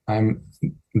this, I'm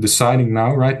deciding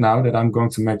right now that I'm going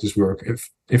to make this work.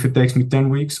 If it takes me 10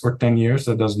 weeks or 10 years,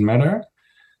 that doesn't matter.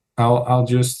 I'll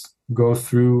just go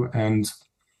through and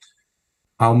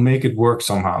I'll make it work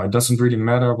somehow. It doesn't really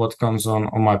matter what comes on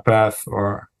my path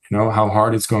or how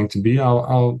hard it's going to be.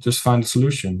 I'll just find a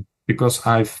solution because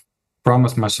I've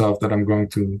promised myself that I'm going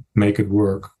to make it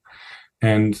work.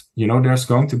 And there's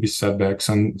going to be setbacks,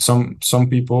 and some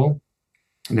people,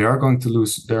 they are going to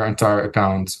lose their entire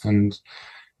account. And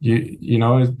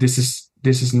this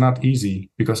is not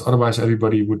easy, because otherwise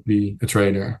everybody would be a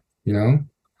trader.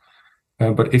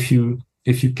 But if you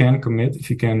can commit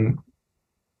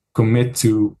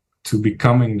to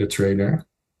becoming the trader,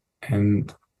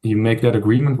 and you make that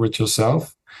agreement with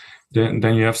yourself,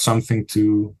 then you have something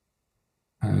to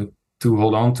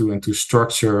hold on to and to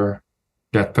structure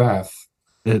that path.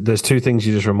 There's two things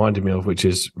you just reminded me of, which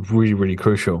is really, really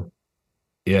crucial.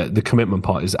 Yeah, the commitment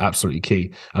part is absolutely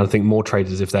key. And I think more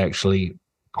traders, if they actually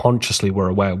consciously were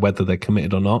aware of whether they're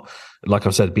committed or not, like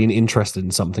I've said, being interested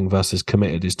in something versus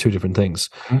committed is two different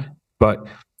things. But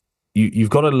you've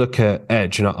got to look at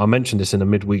edge. I mentioned this in a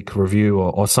midweek review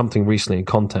or something recently in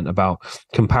content about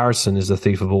comparison is the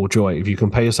thief of all joy. If you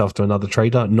compare yourself to another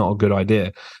trader, not a good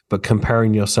idea. But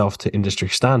comparing yourself to industry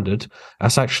standard,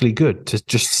 that's actually good to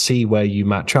just see where you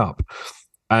match up.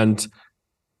 And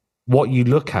what you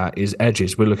look at is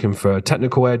edges. We're looking for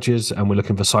technical edges and we're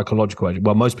looking for psychological edge.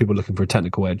 Well, most people are looking for a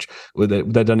technical edge.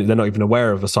 They're not even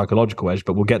aware of a psychological edge,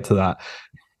 but we'll get to that.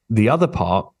 The other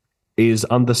part is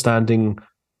understanding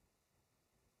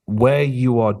where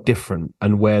you are different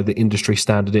and where the industry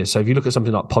standard is. So if you look at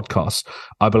something like podcasts,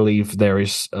 I believe there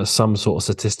is some sort of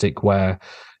statistic where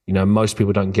most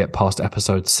people don't get past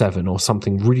episode 7 or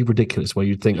something really ridiculous, where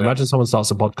you'd think, imagine someone starts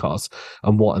a podcast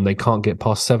and they can't get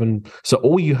past 7. So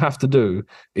all you have to do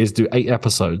is do 8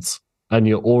 episodes and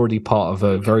you're already part of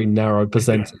a very narrow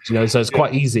percentage, so it's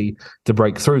quite easy to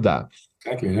break through that.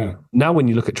 Exactly, yeah. Now, when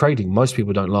you look at trading, most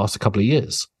people don't last a couple of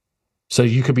years. So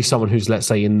you could be someone who's, let's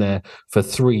say, in there for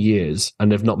 3 years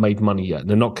and they've not made money yet.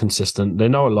 They're not consistent. They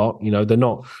know a lot. They're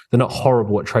not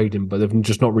horrible at trading, but they've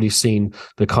just not really seen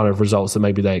the kind of results that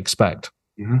maybe they expect.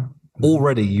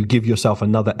 Already, you give yourself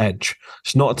another edge.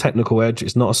 It's not a technical edge.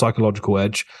 It's not a psychological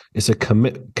edge. It's a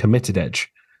committed edge.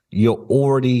 You're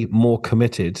already more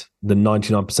committed than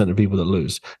 99% of people that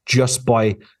lose just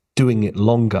by doing it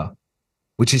longer,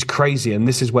 which is crazy. And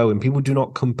this is where when people do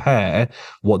not compare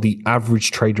what the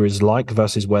average trader is like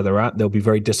versus where they're at, they'll be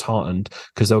very disheartened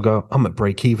because they'll go, I'm at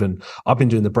break even. I've been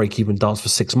doing the break even dance for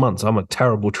 6 months. I'm a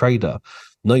terrible trader.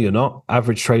 No, you're not.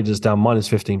 Average traders down minus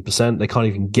 15%. They can't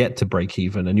even get to break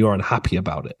even and you're unhappy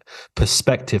about it.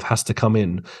 Perspective has to come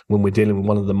in when we're dealing with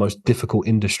one of the most difficult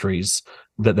industries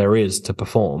that there is to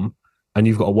perform. And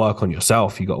you've got to work on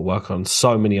yourself. You've got to work on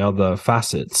so many other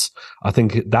facets. I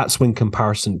think that's when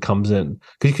comparison comes in,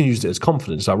 because you can use it as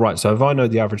confidence. Like, right, so if I know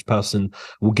the average person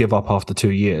will give up after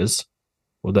 2 years,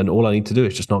 well, then all I need to do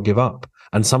is just not give up.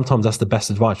 And sometimes that's the best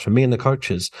advice for me and the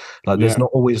coaches. Like, there's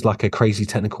not always like a crazy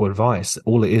technical advice.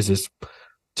 All it is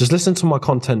Just listen to my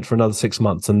content for another 6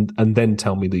 months and then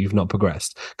tell me that you've not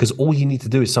progressed. Because all you need to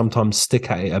do is sometimes stick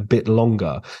at it a bit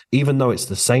longer, even though it's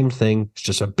the same thing, it's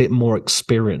just a bit more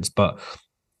experience, but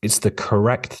it's the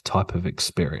correct type of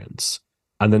experience.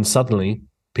 And then suddenly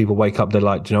people wake up, they're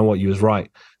like, do you know what? You was right.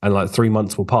 And like 3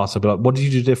 months will pass. I'll be like, what did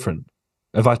you do different?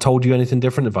 Have I told you anything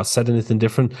different? Have I said anything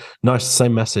different? No, it's the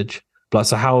same message. But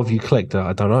so how have you clicked?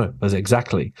 I don't know.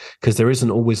 Exactly. Because there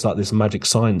isn't always like this magic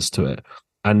science to it.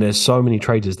 And there's so many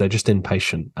traders, they're just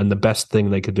impatient. And the best thing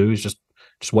they could do is just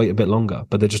wait a bit longer.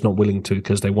 But they're just not willing to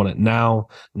because they want it now,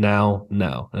 and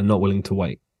not willing to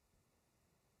wait.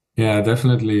 Yeah,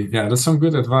 definitely. Yeah, that's some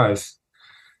good advice.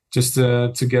 Just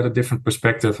to get a different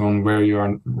perspective on where you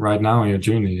are right now in your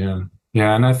journey. Yeah.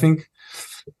 Yeah. And I think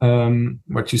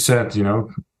what you said,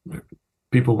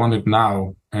 people want it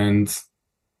now. And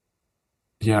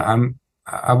yeah,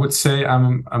 I would say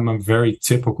I'm a very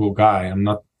typical guy. I'm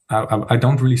not, I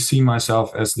don't really see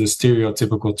myself as the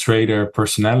stereotypical trader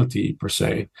personality per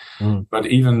se. But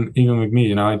even with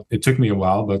me, it took me a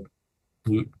while, but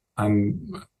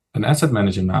I'm an asset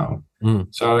manager now.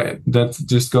 So that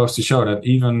just goes to show that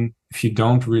even if you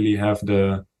don't really have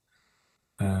the,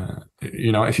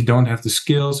 if you don't have the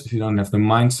skills, if you don't have the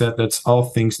mindset, that's all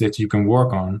things that you can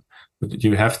work on. But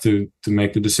you have to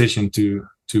make the decision to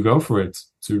go for it,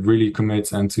 to really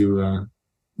commit and to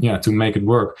make it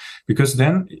work. Because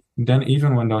then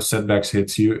even when those setbacks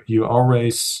hit, you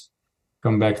always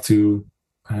come back to,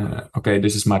 okay,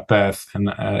 this is my path, and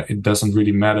it doesn't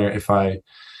really matter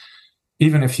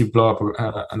even if you blow up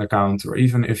an account, or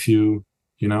even if you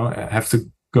have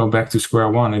to go back to square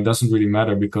one, it doesn't really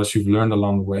matter because you've learned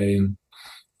along the way. And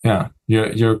yeah,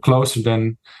 you're closer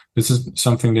than, this is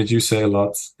something that you say a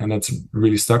lot, and that's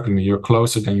really stuck with me. You're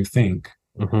closer than you think.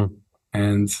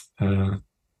 And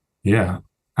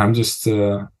I'm just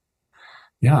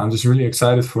really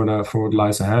excited for what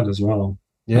lies ahead as well.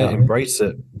 Yeah, embrace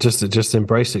it. Just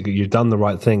embrace it. You've done the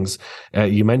right things.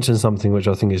 You mentioned something which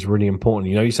I think is really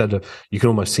important. You said you can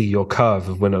almost see your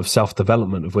curve of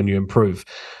self-development of when you improve.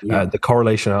 The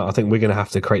correlation. I think we're going to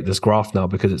have to create this graph now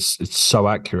because it's so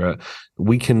accurate.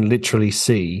 We can literally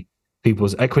see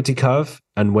people's equity curve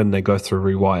and when they go through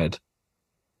Rewired.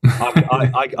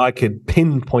 I could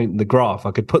pinpoint the graph.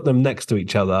 I could put them next to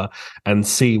each other and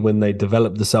see when they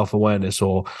develop the self-awareness,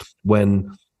 or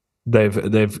when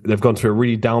they've gone through a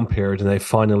really down period and they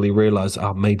finally realize,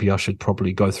 maybe I should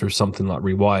probably go through something like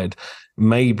Rewired.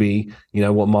 Maybe,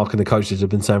 what Mark and the coaches have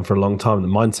been saying for a long time, the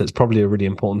mindset's probably a really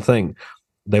important thing.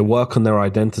 They work on their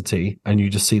identity and you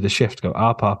just see the shift go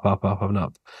up, up, up, up, and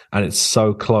up. And it's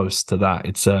so close to that.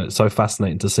 It's so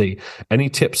fascinating to see. Any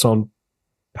tips on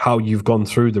how you've gone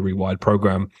through the Rewired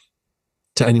program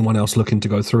to anyone else looking to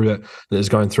go through it, that is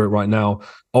going through it right now?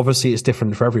 Obviously, it's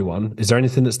different for everyone. Is there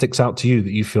anything that sticks out to you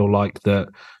that you feel like that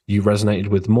you resonated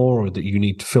with more, or that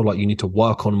you feel like you need to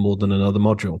work on more than another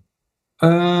module?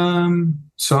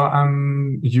 So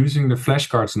I'm using the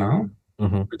flashcards now,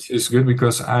 which is good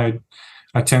because I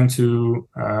tend to,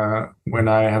 when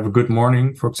I have a good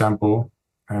morning, for example,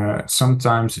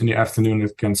 sometimes in the afternoon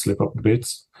it can slip up a bit.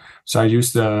 So I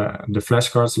use the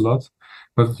flashcards a lot.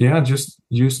 But yeah, just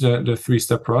use the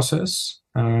 3-step process.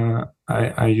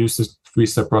 I use the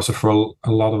 3-step process for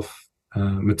a lot of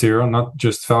material, not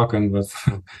just Falcon, but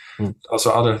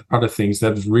also other things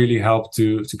that really help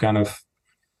to kind of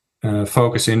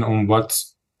focus in on what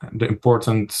the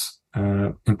important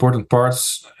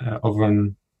parts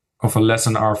of a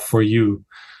lesson are for you.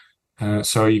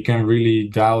 So you can really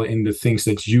dial in the things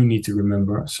that you need to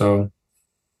remember. So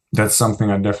that's something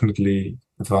I definitely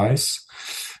advise.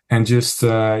 And just,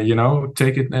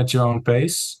 take it at your own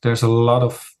pace. There's a lot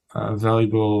of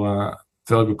valuable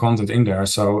content in there.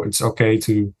 So it's okay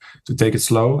to take it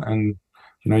slow. And,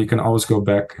 you can always go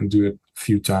back and do it a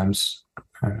few times.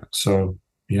 So,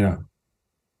 yeah.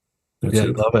 That's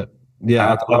it. Love it.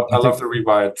 Yeah, I love the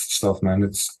Rewired stuff, man.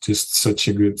 It's just such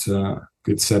a good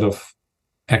set of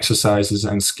exercises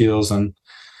and skills. And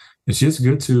it's just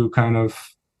good to kind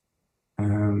of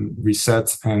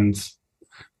reset. And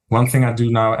one thing I do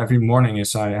now every morning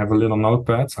is I have a little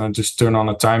notepad. I just turn on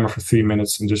a timer for 3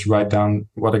 minutes and just write down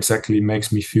what exactly makes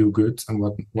me feel good and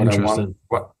what I want.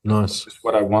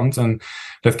 What I want. And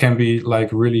that can be like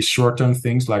really short-term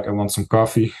things, like I want some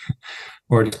coffee,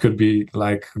 or it could be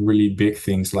like really big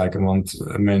things, like I want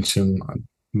a mansion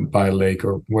by a lake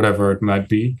or whatever it might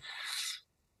be.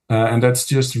 And that's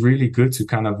just really good to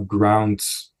kind of ground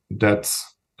that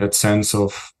sense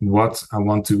of what I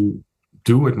want to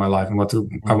do with my life and what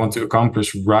I want to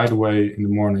accomplish right away in the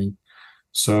morning.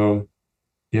 So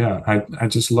yeah, I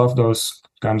just love those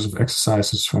kinds of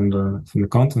exercises from the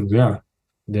content.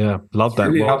 Yeah, love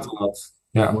that. Really helped a lot.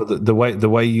 Yeah. Well, the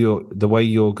way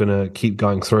you're gonna keep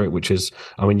going through it, which is,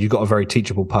 I mean, you've got a very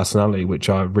teachable personality, which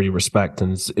I really respect,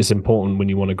 and it's important when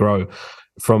you want to grow.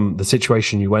 From the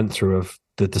situation you went through of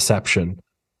the deception,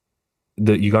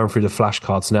 that you're going through the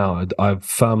flashcards now, I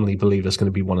firmly believe it's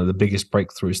going to be one of the biggest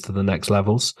breakthroughs to the next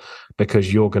levels,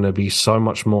 because you're going to be so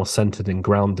much more centered and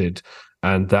grounded,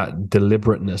 and that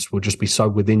deliberateness will just be so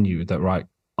within you that, right,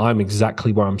 I'm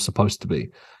exactly where I'm supposed to be.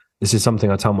 This is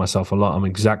something I tell myself a lot. I'm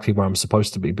exactly where I'm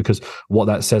supposed to be, because what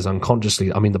that says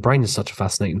unconsciously, I mean, the brain is such a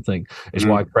fascinating thing. It's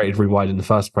why I created Rewired in the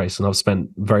first place, and I've spent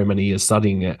very many years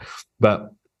studying it.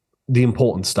 But the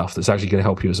important stuff that's actually going to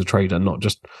help you as a trader, not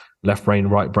just left brain,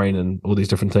 right brain, and all these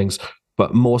different things,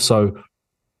 but more so,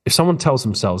 if someone tells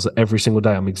themselves that every single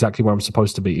day I'm exactly where I'm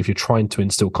supposed to be, if you're trying to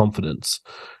instill confidence,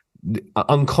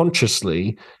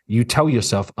 unconsciously you tell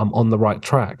yourself I'm on the right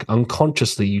track.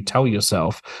 Unconsciously you tell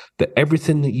yourself that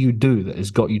everything that you do that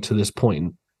has got you to this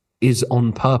point is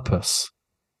on purpose.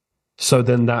 So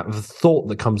then that thought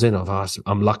that comes in of, oh,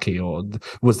 I'm lucky, or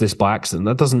was this by accident,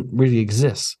 that doesn't really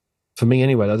exist. For me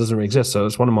anyway, that doesn't really exist. So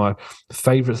it's one of my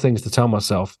favorite things to tell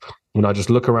myself when I just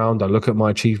look around, I look at my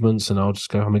achievements, and I'll just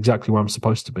go, I'm exactly where I'm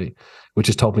supposed to be, which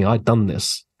has told me I've done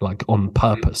this like on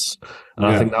purpose. And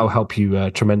I think that'll help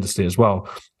you tremendously as well.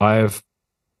 I have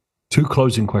 2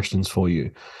 closing questions for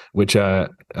you, which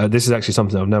this is actually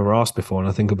something I've never asked before, and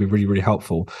I think will be really, really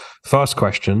helpful. First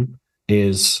question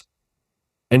is,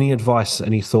 any advice,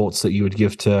 any thoughts that you would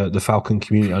give to the Falcon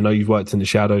community? I know you've worked in the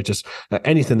shadow, just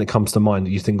anything that comes to mind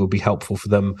that you think will be helpful for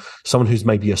them, someone who's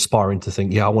maybe aspiring to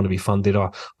think, yeah, I want to be funded, or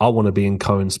I want to be in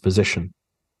Koen's position.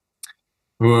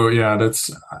 Well, yeah,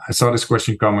 I saw this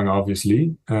question coming,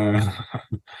 obviously.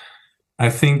 I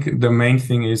think the main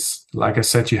thing is, like I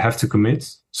said, you have to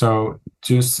commit. So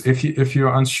just if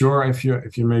you're unsure, if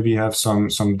you maybe have some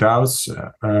doubts,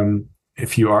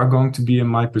 if you are going to be in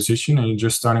my position and you're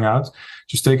just starting out,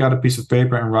 just take out a piece of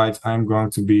paper and write, I'm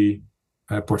going to be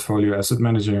a portfolio asset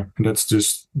manager. And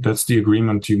that's the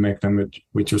agreement you make them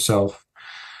with yourself.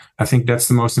 I think that's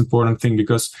the most important thing,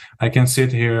 because I can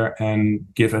sit here and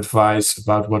give advice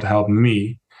about what helped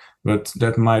me, but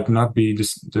that might not be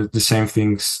the same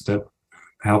things that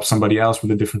help somebody else with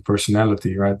a different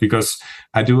personality, right? Because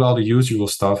I do all the usual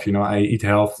stuff, I eat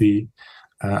healthy.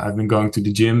 I've been going to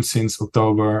the gym since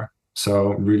October.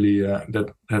 So really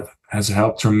that has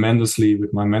helped tremendously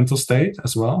with my mental state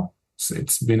as well. So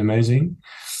it's been amazing.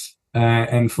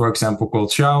 And for example,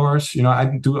 cold showers, I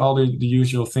do all the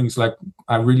usual things. Like,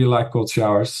 I really like cold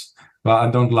showers. Well,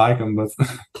 I don't like them, but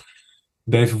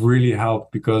they've really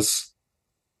helped, because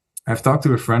I've talked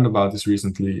to a friend about this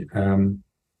recently.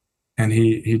 And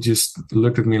he just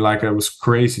looked at me like I was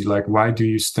crazy. Like, why do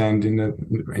you stand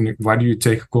why do you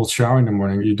take a cold shower in the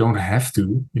morning? You don't have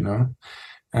to,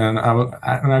 And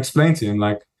I explained to him,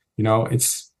 like,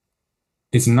 it's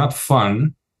not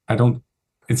fun.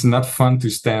 It's not fun to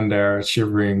stand there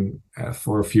shivering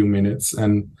for a few minutes.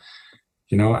 And,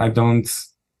 I don't,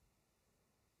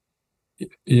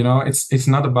 it's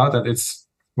not about that. It's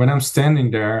when I'm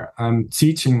standing there, I'm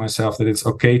teaching myself that it's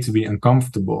okay to be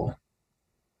uncomfortable.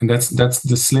 And that's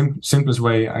the simplest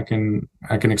way I can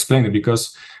explain it.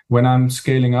 Because when I'm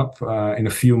scaling up in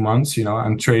a few months,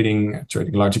 I'm trading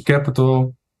larger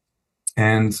capital,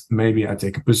 and maybe I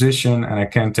take a position and I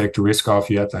can't take the risk off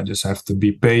yet. I just have to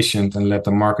be patient and let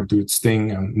the market do its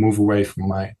thing and move away from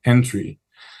my entry.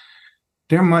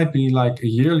 There might be like a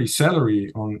yearly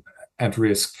salary at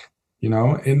risk,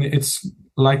 and it's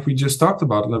like we just talked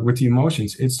about, like with the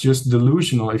emotions. It's just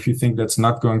delusional if you think that's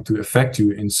not going to affect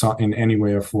you in any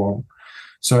way or form.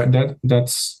 So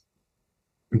that's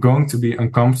going to be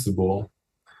uncomfortable.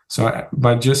 So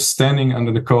by just standing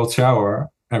under the cold shower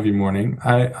every morning,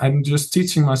 I'm just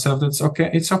teaching myself that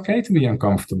it's okay to be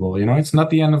uncomfortable. It's not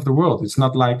the end of the world. It's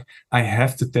not like I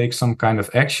have to take some kind of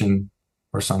action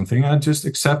or something. I just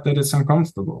accept that it's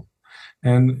uncomfortable.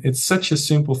 And it's such a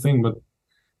simple thing, but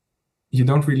you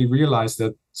don't really realize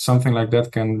that something like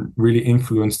that can really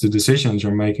influence the decisions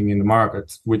you're making in the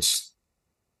market, which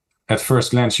at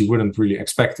first glance you wouldn't really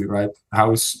expect to, right?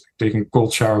 How is taking a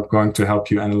cold shower going to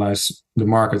help you analyze the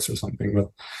markets or something?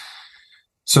 But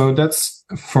so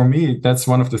for me, that's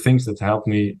one of the things that helped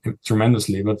me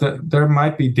tremendously. But there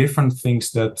might be different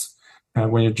things that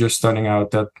when you're just starting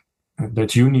out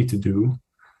that you need to do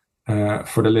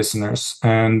for the listeners.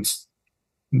 And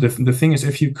the thing is,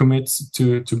 if you commit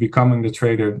to becoming the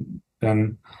trader,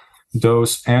 then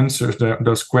those answers,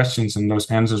 those questions and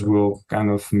those answers will kind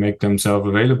of make themselves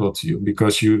available to you,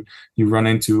 because you run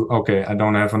into, okay, I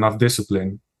don't have enough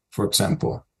discipline, for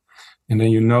example. And then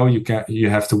you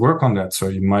have to work on that. So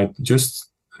you might just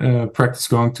practice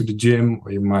going to the gym,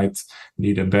 or you might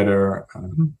need a better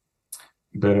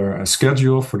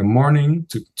schedule for the morning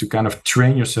to kind of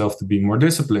train yourself to be more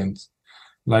disciplined.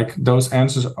 Like those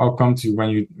answers all come to you when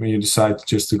you decide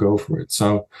just to go for it.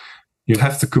 So you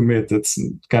have to commit. That's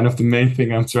kind of the main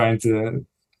thing I'm trying to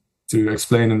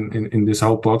explain in this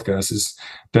whole podcast, is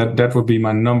that would be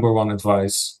my number one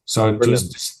advice. So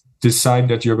Brilliant. Just decide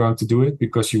that you're going to do it,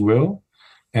 because you will,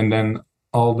 and then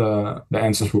all the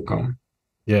answers will come.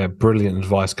 Yeah, brilliant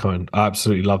advice, Koen. I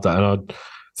absolutely love that. And I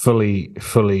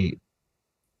fully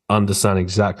understand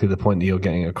exactly the point that you're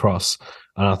getting across.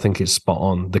 And I think it's spot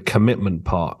on. The commitment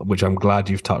part, which I'm glad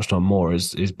you've touched on more,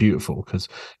 is beautiful, because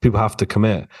people have to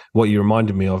commit. What you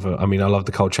reminded me of, I mean, I love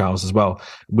the cold showers as well.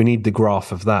 We need the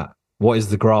graph of that. What is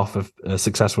the graph of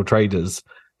successful traders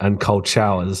and cold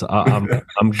showers? I'm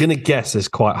going to guess it's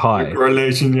quite high. The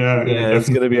correlation, yeah. There's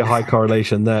going to be a high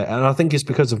correlation there. And I think it's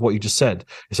because of what you just said.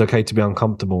 It's okay to be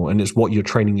uncomfortable, and it's what you're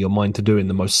training your mind to do in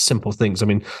the most simple things. I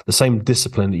mean, the same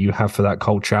discipline that you have for that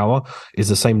cold shower is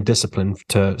the same discipline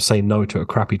to say no to a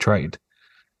crappy trade.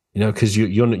 You know, because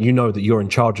you know that you're in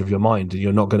charge of your mind, and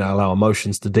you're not going to allow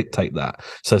emotions to dictate that.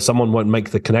 So someone won't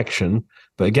make the connection.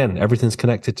 But again, everything's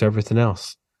connected to everything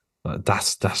else.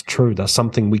 That's true. That's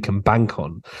something we can bank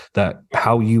on, that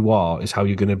how you are is how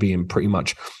you're going to be in pretty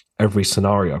much every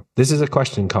scenario. This is a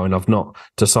question, Koen,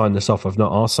 to sign this off, I've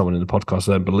not asked someone in the podcast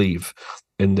that I believe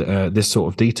in this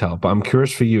sort of detail, but I'm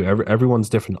curious for you. Everyone's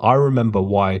different. I remember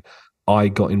why I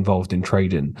got involved in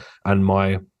trading and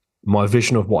my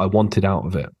vision of what I wanted out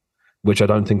of it, which I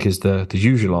don't think is the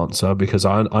usual answer, because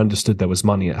I understood there was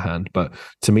money at hand. But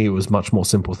to me, it was much more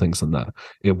simple things than that.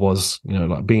 It was,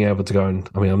 like being able to go and,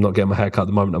 I mean, I'm not getting my haircut at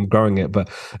the moment, I'm growing it,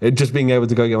 but just being able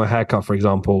to go get my haircut, for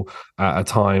example, at a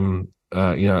time,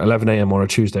 11 a.m. on a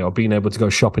Tuesday, or being able to go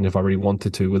shopping if I really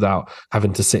wanted to without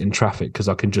having to sit in traffic, because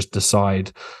I can just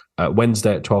decide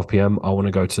Wednesday at 12 p.m. I want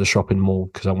to go to the shopping mall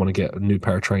because I want to get a new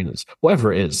pair of trainers.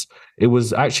 Whatever it is, it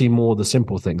was actually more the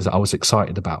simple things that I was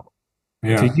excited about.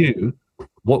 Yeah. For you,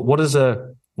 what does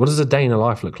a day in a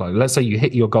life look like? Let's say you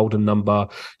hit your golden number,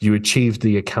 you achieve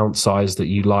the account size that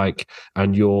you like,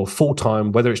 and you're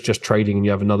full-time, whether it's just trading and you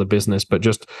have another business, but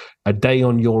just a day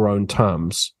on your own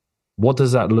terms. What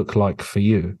does that look like for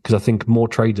you? Because I think more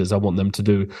traders, I want them to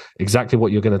do exactly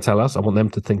what you're going to tell us. I want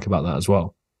them to think about that as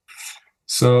well.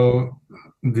 So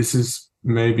this is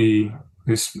maybe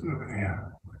this, yeah.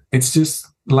 It's just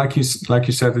like you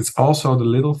said. It's also the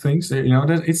little things. That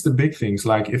it's the big things.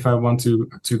 Like if I want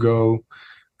to go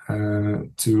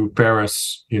to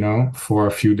Paris, for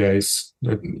a few days,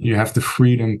 that you have the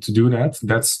freedom to do that.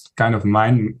 That's kind of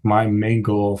my main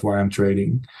goal of why I'm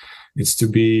trading. It's to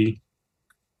be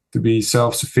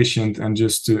self-sufficient and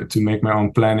just to make my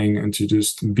own planning, and to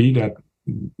just be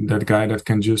that guy that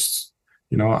can just,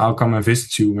 I'll come and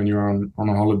visit you when you're on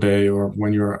a holiday, or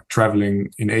when you're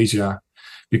traveling in Asia,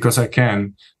 because I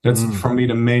can. That's for me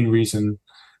the main reason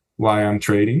why I'm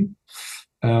trading.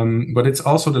 But it's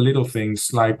also the little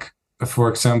things, like, for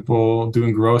example,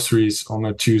 doing groceries on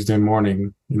a Tuesday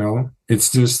morning.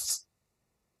 It's just,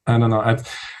 I don't know.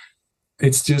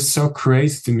 It's just so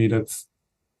crazy to me that,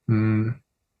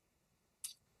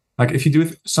 like, if you do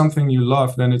something you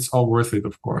love, then it's all worth it,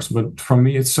 of course. But for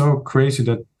me, it's so crazy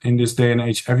that in this day and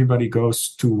age, everybody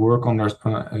goes to work on their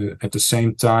at the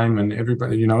same time, and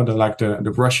everybody,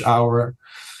 the rush hour.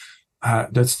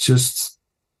 That's just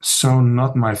so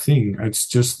not my thing. It's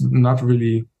just not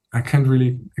really. I can't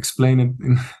really explain it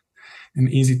in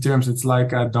easy terms. It's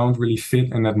like I don't really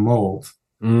fit in that mold.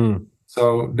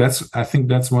 So I think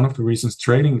that's one of the reasons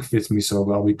trading fits me so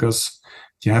well, because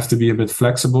you have to be a bit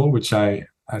flexible, which I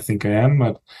think I am,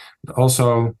 but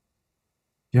also,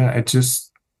 yeah,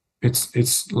 it's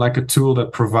like a tool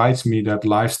that provides me that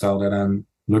lifestyle that I'm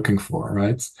looking for,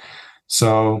 right?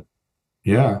 So,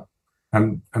 yeah,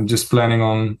 I'm just planning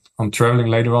on traveling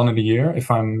later on in the year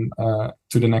if I'm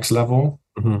to the next level.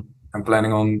 Mm-hmm. I'm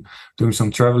planning on doing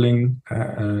some traveling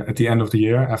at the end of the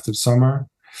year after the summer.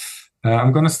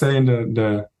 I'm gonna stay in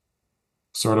the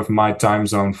sort of my time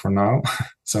zone for now.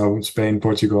 So Spain,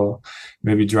 Portugal,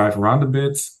 maybe drive around a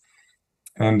bit.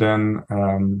 And then,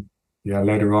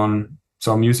 later on.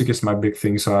 So music is my big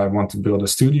thing. So I want to build a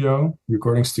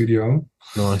recording studio.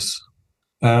 Nice.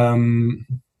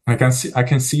 I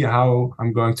can see how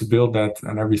I'm going to build that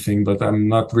and everything, but I'm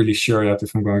not really sure yet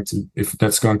if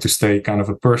that's going to stay kind of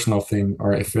a personal thing,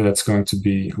 or if that's going to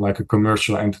be like a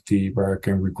commercial entity where I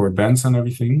can record bands and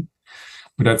everything.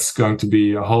 But that's going to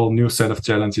be a whole new set of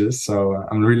challenges. So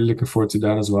I'm really looking forward to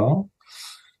that as well.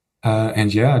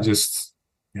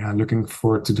 Looking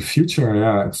forward to the future.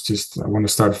 Yeah, it's just I want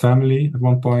to start a family at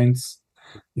one point.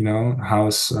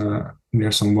 house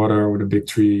near some water with a big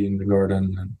tree in the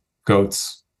garden and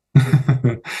goats.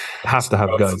 Have to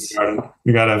have goats.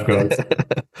 You gotta have goats.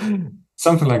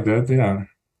 Something like that, yeah.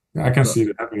 I can see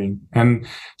that happening. And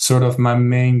sort of my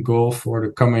main goal for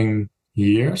the coming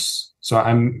years. So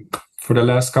for the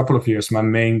last couple of years, my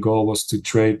main goal was to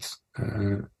trade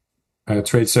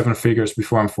 7 figures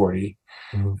before I'm 40.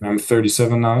 Mm-hmm. I'm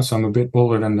 37 now, so I'm a bit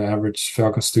older than the average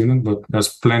Falcon student, but there's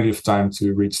plenty of time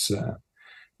to reach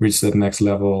that next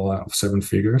level of 7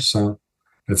 figures. So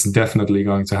that's definitely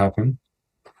going to happen.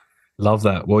 Love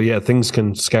that. Well, yeah, things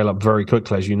can scale up very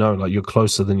quickly, as you know, like you're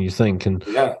closer than you think. And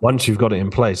once you've got it in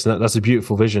place, that's a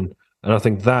beautiful vision. And I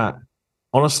think that,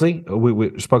 honestly,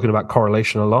 we've spoken about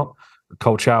correlation a lot.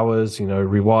 Cold showers,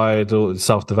 rewired, or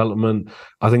self-development.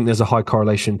 I think there's a high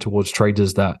correlation towards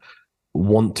traders that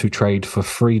want to trade for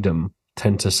freedom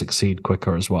tend to succeed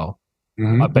quicker as well.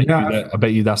 Mm-hmm. I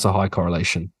bet you that's a high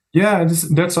correlation. Yeah,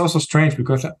 that's also strange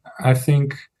because I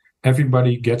think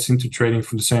everybody gets into trading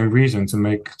for the same reason, to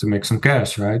make some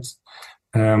cash, right?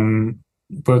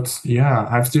 But yeah,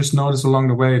 I've just noticed along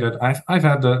the way that I've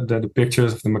had the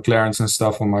pictures of the McLarens and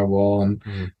stuff on my wall, and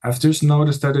I've just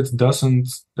noticed that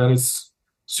it's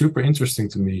super interesting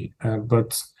to me,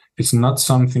 but it's not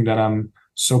something that I'm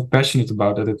so passionate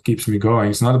about that it keeps me going.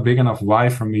 It's not a big enough why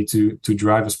for me to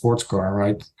drive a sports car,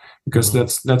 right? Because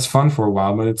that's fun for a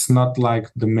while, but it's not like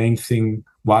the main thing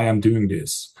why I'm doing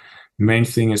this. The main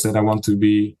thing is that I want to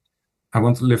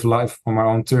live life on my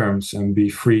own terms and be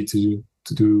free to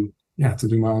do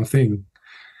my own thing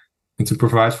and to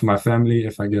provide for my family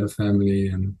if I get a family.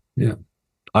 And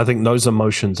I think those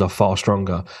emotions are far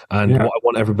stronger. And what I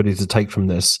want everybody to take from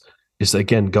this is,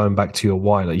 again, going back to your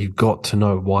why, like you've got to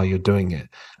know why you're doing it.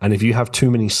 And if you have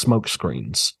too many smoke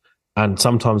screens, and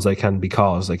sometimes they can be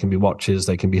cars, they can be watches,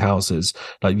 they can be houses,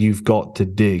 like you've got to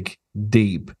dig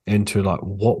deep into like,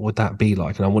 what would that be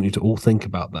like? And I want you to all think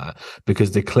about that,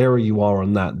 because the clearer you are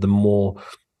on that, the more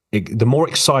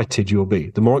excited you'll be.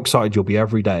 The more excited you'll be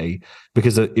every day,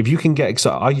 because if you can get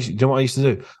excited, you know what I used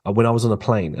to do? When I was on a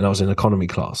plane and I was in economy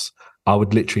class, I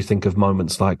would literally think of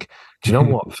moments like, do you know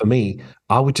what? For me,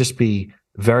 I would just be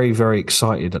very, very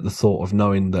excited at the thought of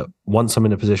knowing that once I'm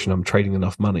in a position, I'm trading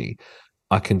enough money,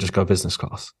 I can just go business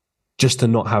class, just to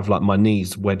not have like my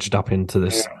knees wedged up into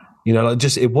this.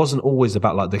 It wasn't always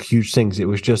about like the huge things. It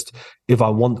was just, if I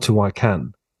want to, I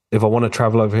can. If I want to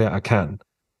travel over here, I can.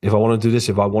 If I want to do this,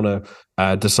 if I want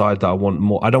to decide that I want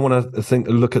more, I don't want to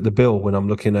look at the bill when I'm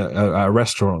looking at a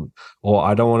restaurant, or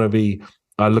I don't want to be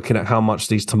looking at how much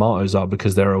these tomatoes are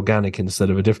because they're organic instead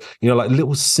of a different, like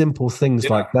little simple things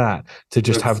like that, to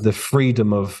just have the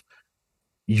freedom of,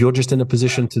 you're just in a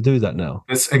position to do that now.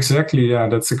 That's exactly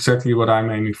what I'm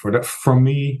aiming for. That for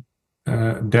me,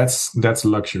 that's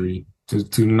luxury,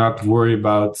 to not worry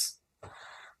about,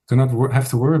 have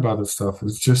to worry about that stuff.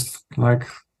 It's just like,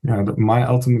 my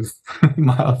ultimate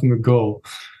goal.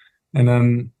 And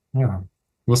then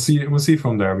we'll see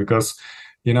from there, because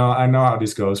I know how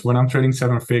this goes. When I'm trading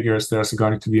 7 figures, there's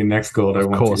going to be a next goal that I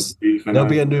want to achieve. There'll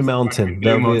be a new mountain.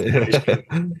 You're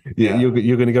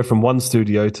going to go from 1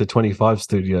 studio to 25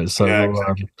 studios. So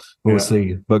we'll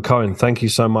see. But Koen, thank you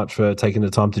so much for taking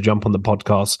the time to jump on the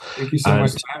podcast. Thank you so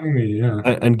much for having me.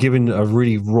 And giving a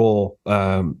really raw,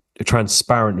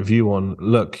 transparent view on,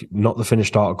 look, not the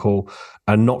finished article,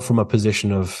 and not from a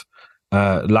position of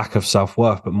lack of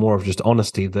self-worth, but more of just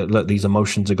honesty that, look, these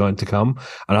emotions are going to come.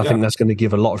 And I think that's going to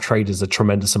give a lot of traders a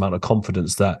tremendous amount of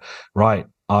confidence that, right,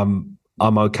 I'm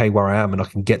okay where I am and I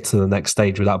can get to the next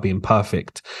stage without being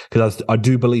perfect. Because I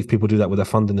do believe people do that with their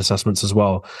funding assessments as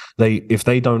well. If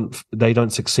they don't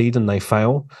succeed and they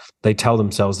fail, they tell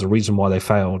themselves the reason why they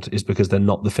failed is because they're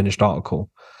not the finished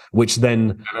article, which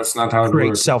then that's not how it creates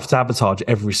works. Self-sabotage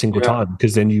every single time,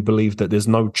 because then you believe that there's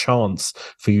no chance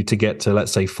for you to get to,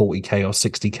 let's say, 40K or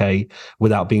 60K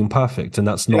without being perfect. And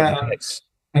that's not the case.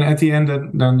 And at the end,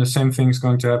 then the same thing is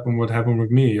going to happen what happened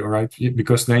with me, all right?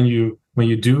 Because then when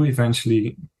you do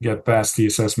eventually get past the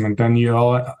assessment, then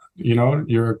you're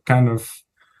kind of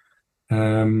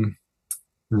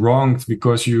wronged,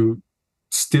 because you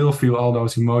still feel all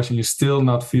those emotions. You still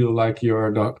not feel like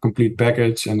you're the complete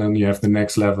package, and then you have the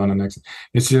next level and the next.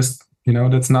 It's just,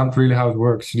 that's not really how it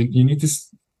works. You need to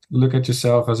look at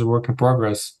yourself as a work in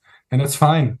progress, and that's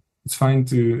fine. It's fine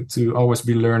to always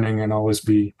be learning and always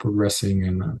be progressing.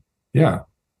 And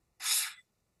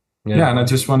and I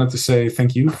just wanted to say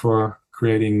thank you for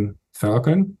creating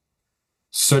Falcon.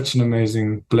 Such an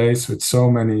amazing place with so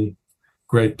many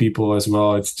great people as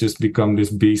well. It's just become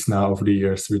this beast now over the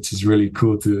years, which is really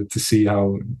cool to see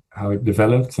how it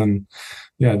developed. And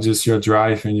just your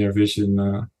drive and your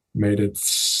vision made it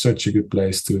such a good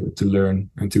place to learn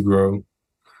and to grow.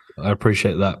 I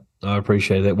appreciate that. I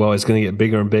appreciate it. Well, it's going to get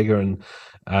bigger and bigger. And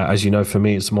as you know, for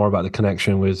me, it's more about the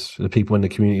connection with the people in the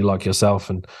community like yourself.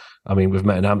 And I mean, we've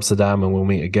met in Amsterdam and we'll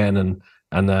meet again.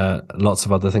 And lots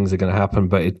of other things are going to happen.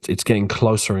 But it's getting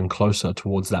closer and closer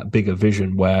towards that bigger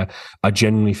vision where I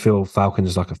genuinely feel Falcon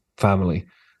is like a family.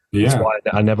 Yeah. That's why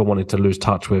I never wanted to lose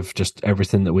touch with just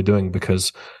everything that we're doing,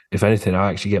 because if anything, I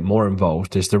actually get more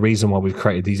involved. It's the reason why we've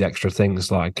created these extra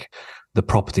things like the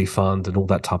property fund and all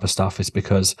that type of stuff, is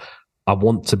because I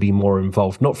want to be more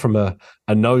involved, not from a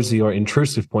nosy or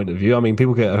intrusive point of view. I mean,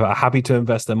 people are happy to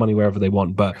invest their money wherever they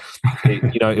want, but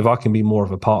if I can be more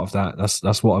of a part of that,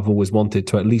 that's what I've always wanted,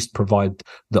 to at least provide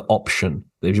the option.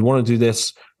 If you want to do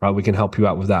this, right, we can help you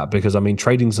out with that, because I mean,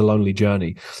 trading's a lonely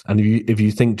journey, and if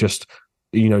you think just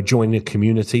join a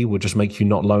community will just make you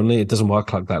not lonely, it doesn't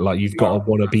work like that. Like, you've got to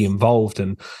want to be involved,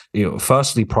 and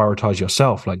firstly prioritize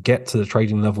yourself, like get to the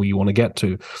trading level you want to get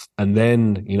to, and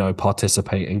then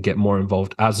participate and get more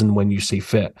involved as and when you see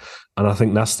fit. And I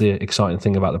think that's the exciting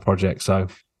thing about the project. So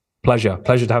pleasure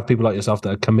to have people like yourself that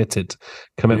are committed.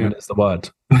 Commitment is the word.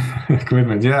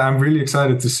 Commitment. Yeah, I'm really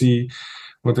excited to see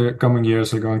what the coming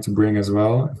years are going to bring as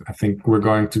well. I think we're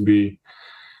going to be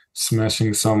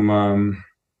smashing some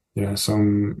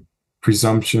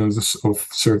presumptions of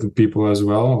certain people as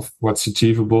well, of what's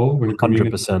achievable with the community.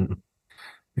 100%.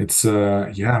 It's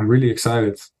I'm really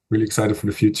excited for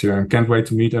the future, and can't wait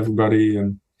to meet everybody.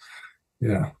 And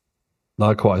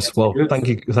likewise. Well, thank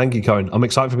you, Koen. I'm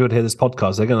excited for people to hear this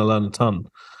podcast. They're going to learn a ton.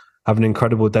 Have an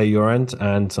incredible day your end,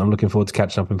 and I'm looking forward to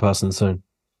catching up in person soon.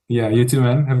 Yeah, you too,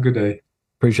 man. Have a good day.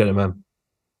 Appreciate it, man.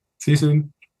 See you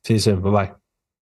soon. Bye bye.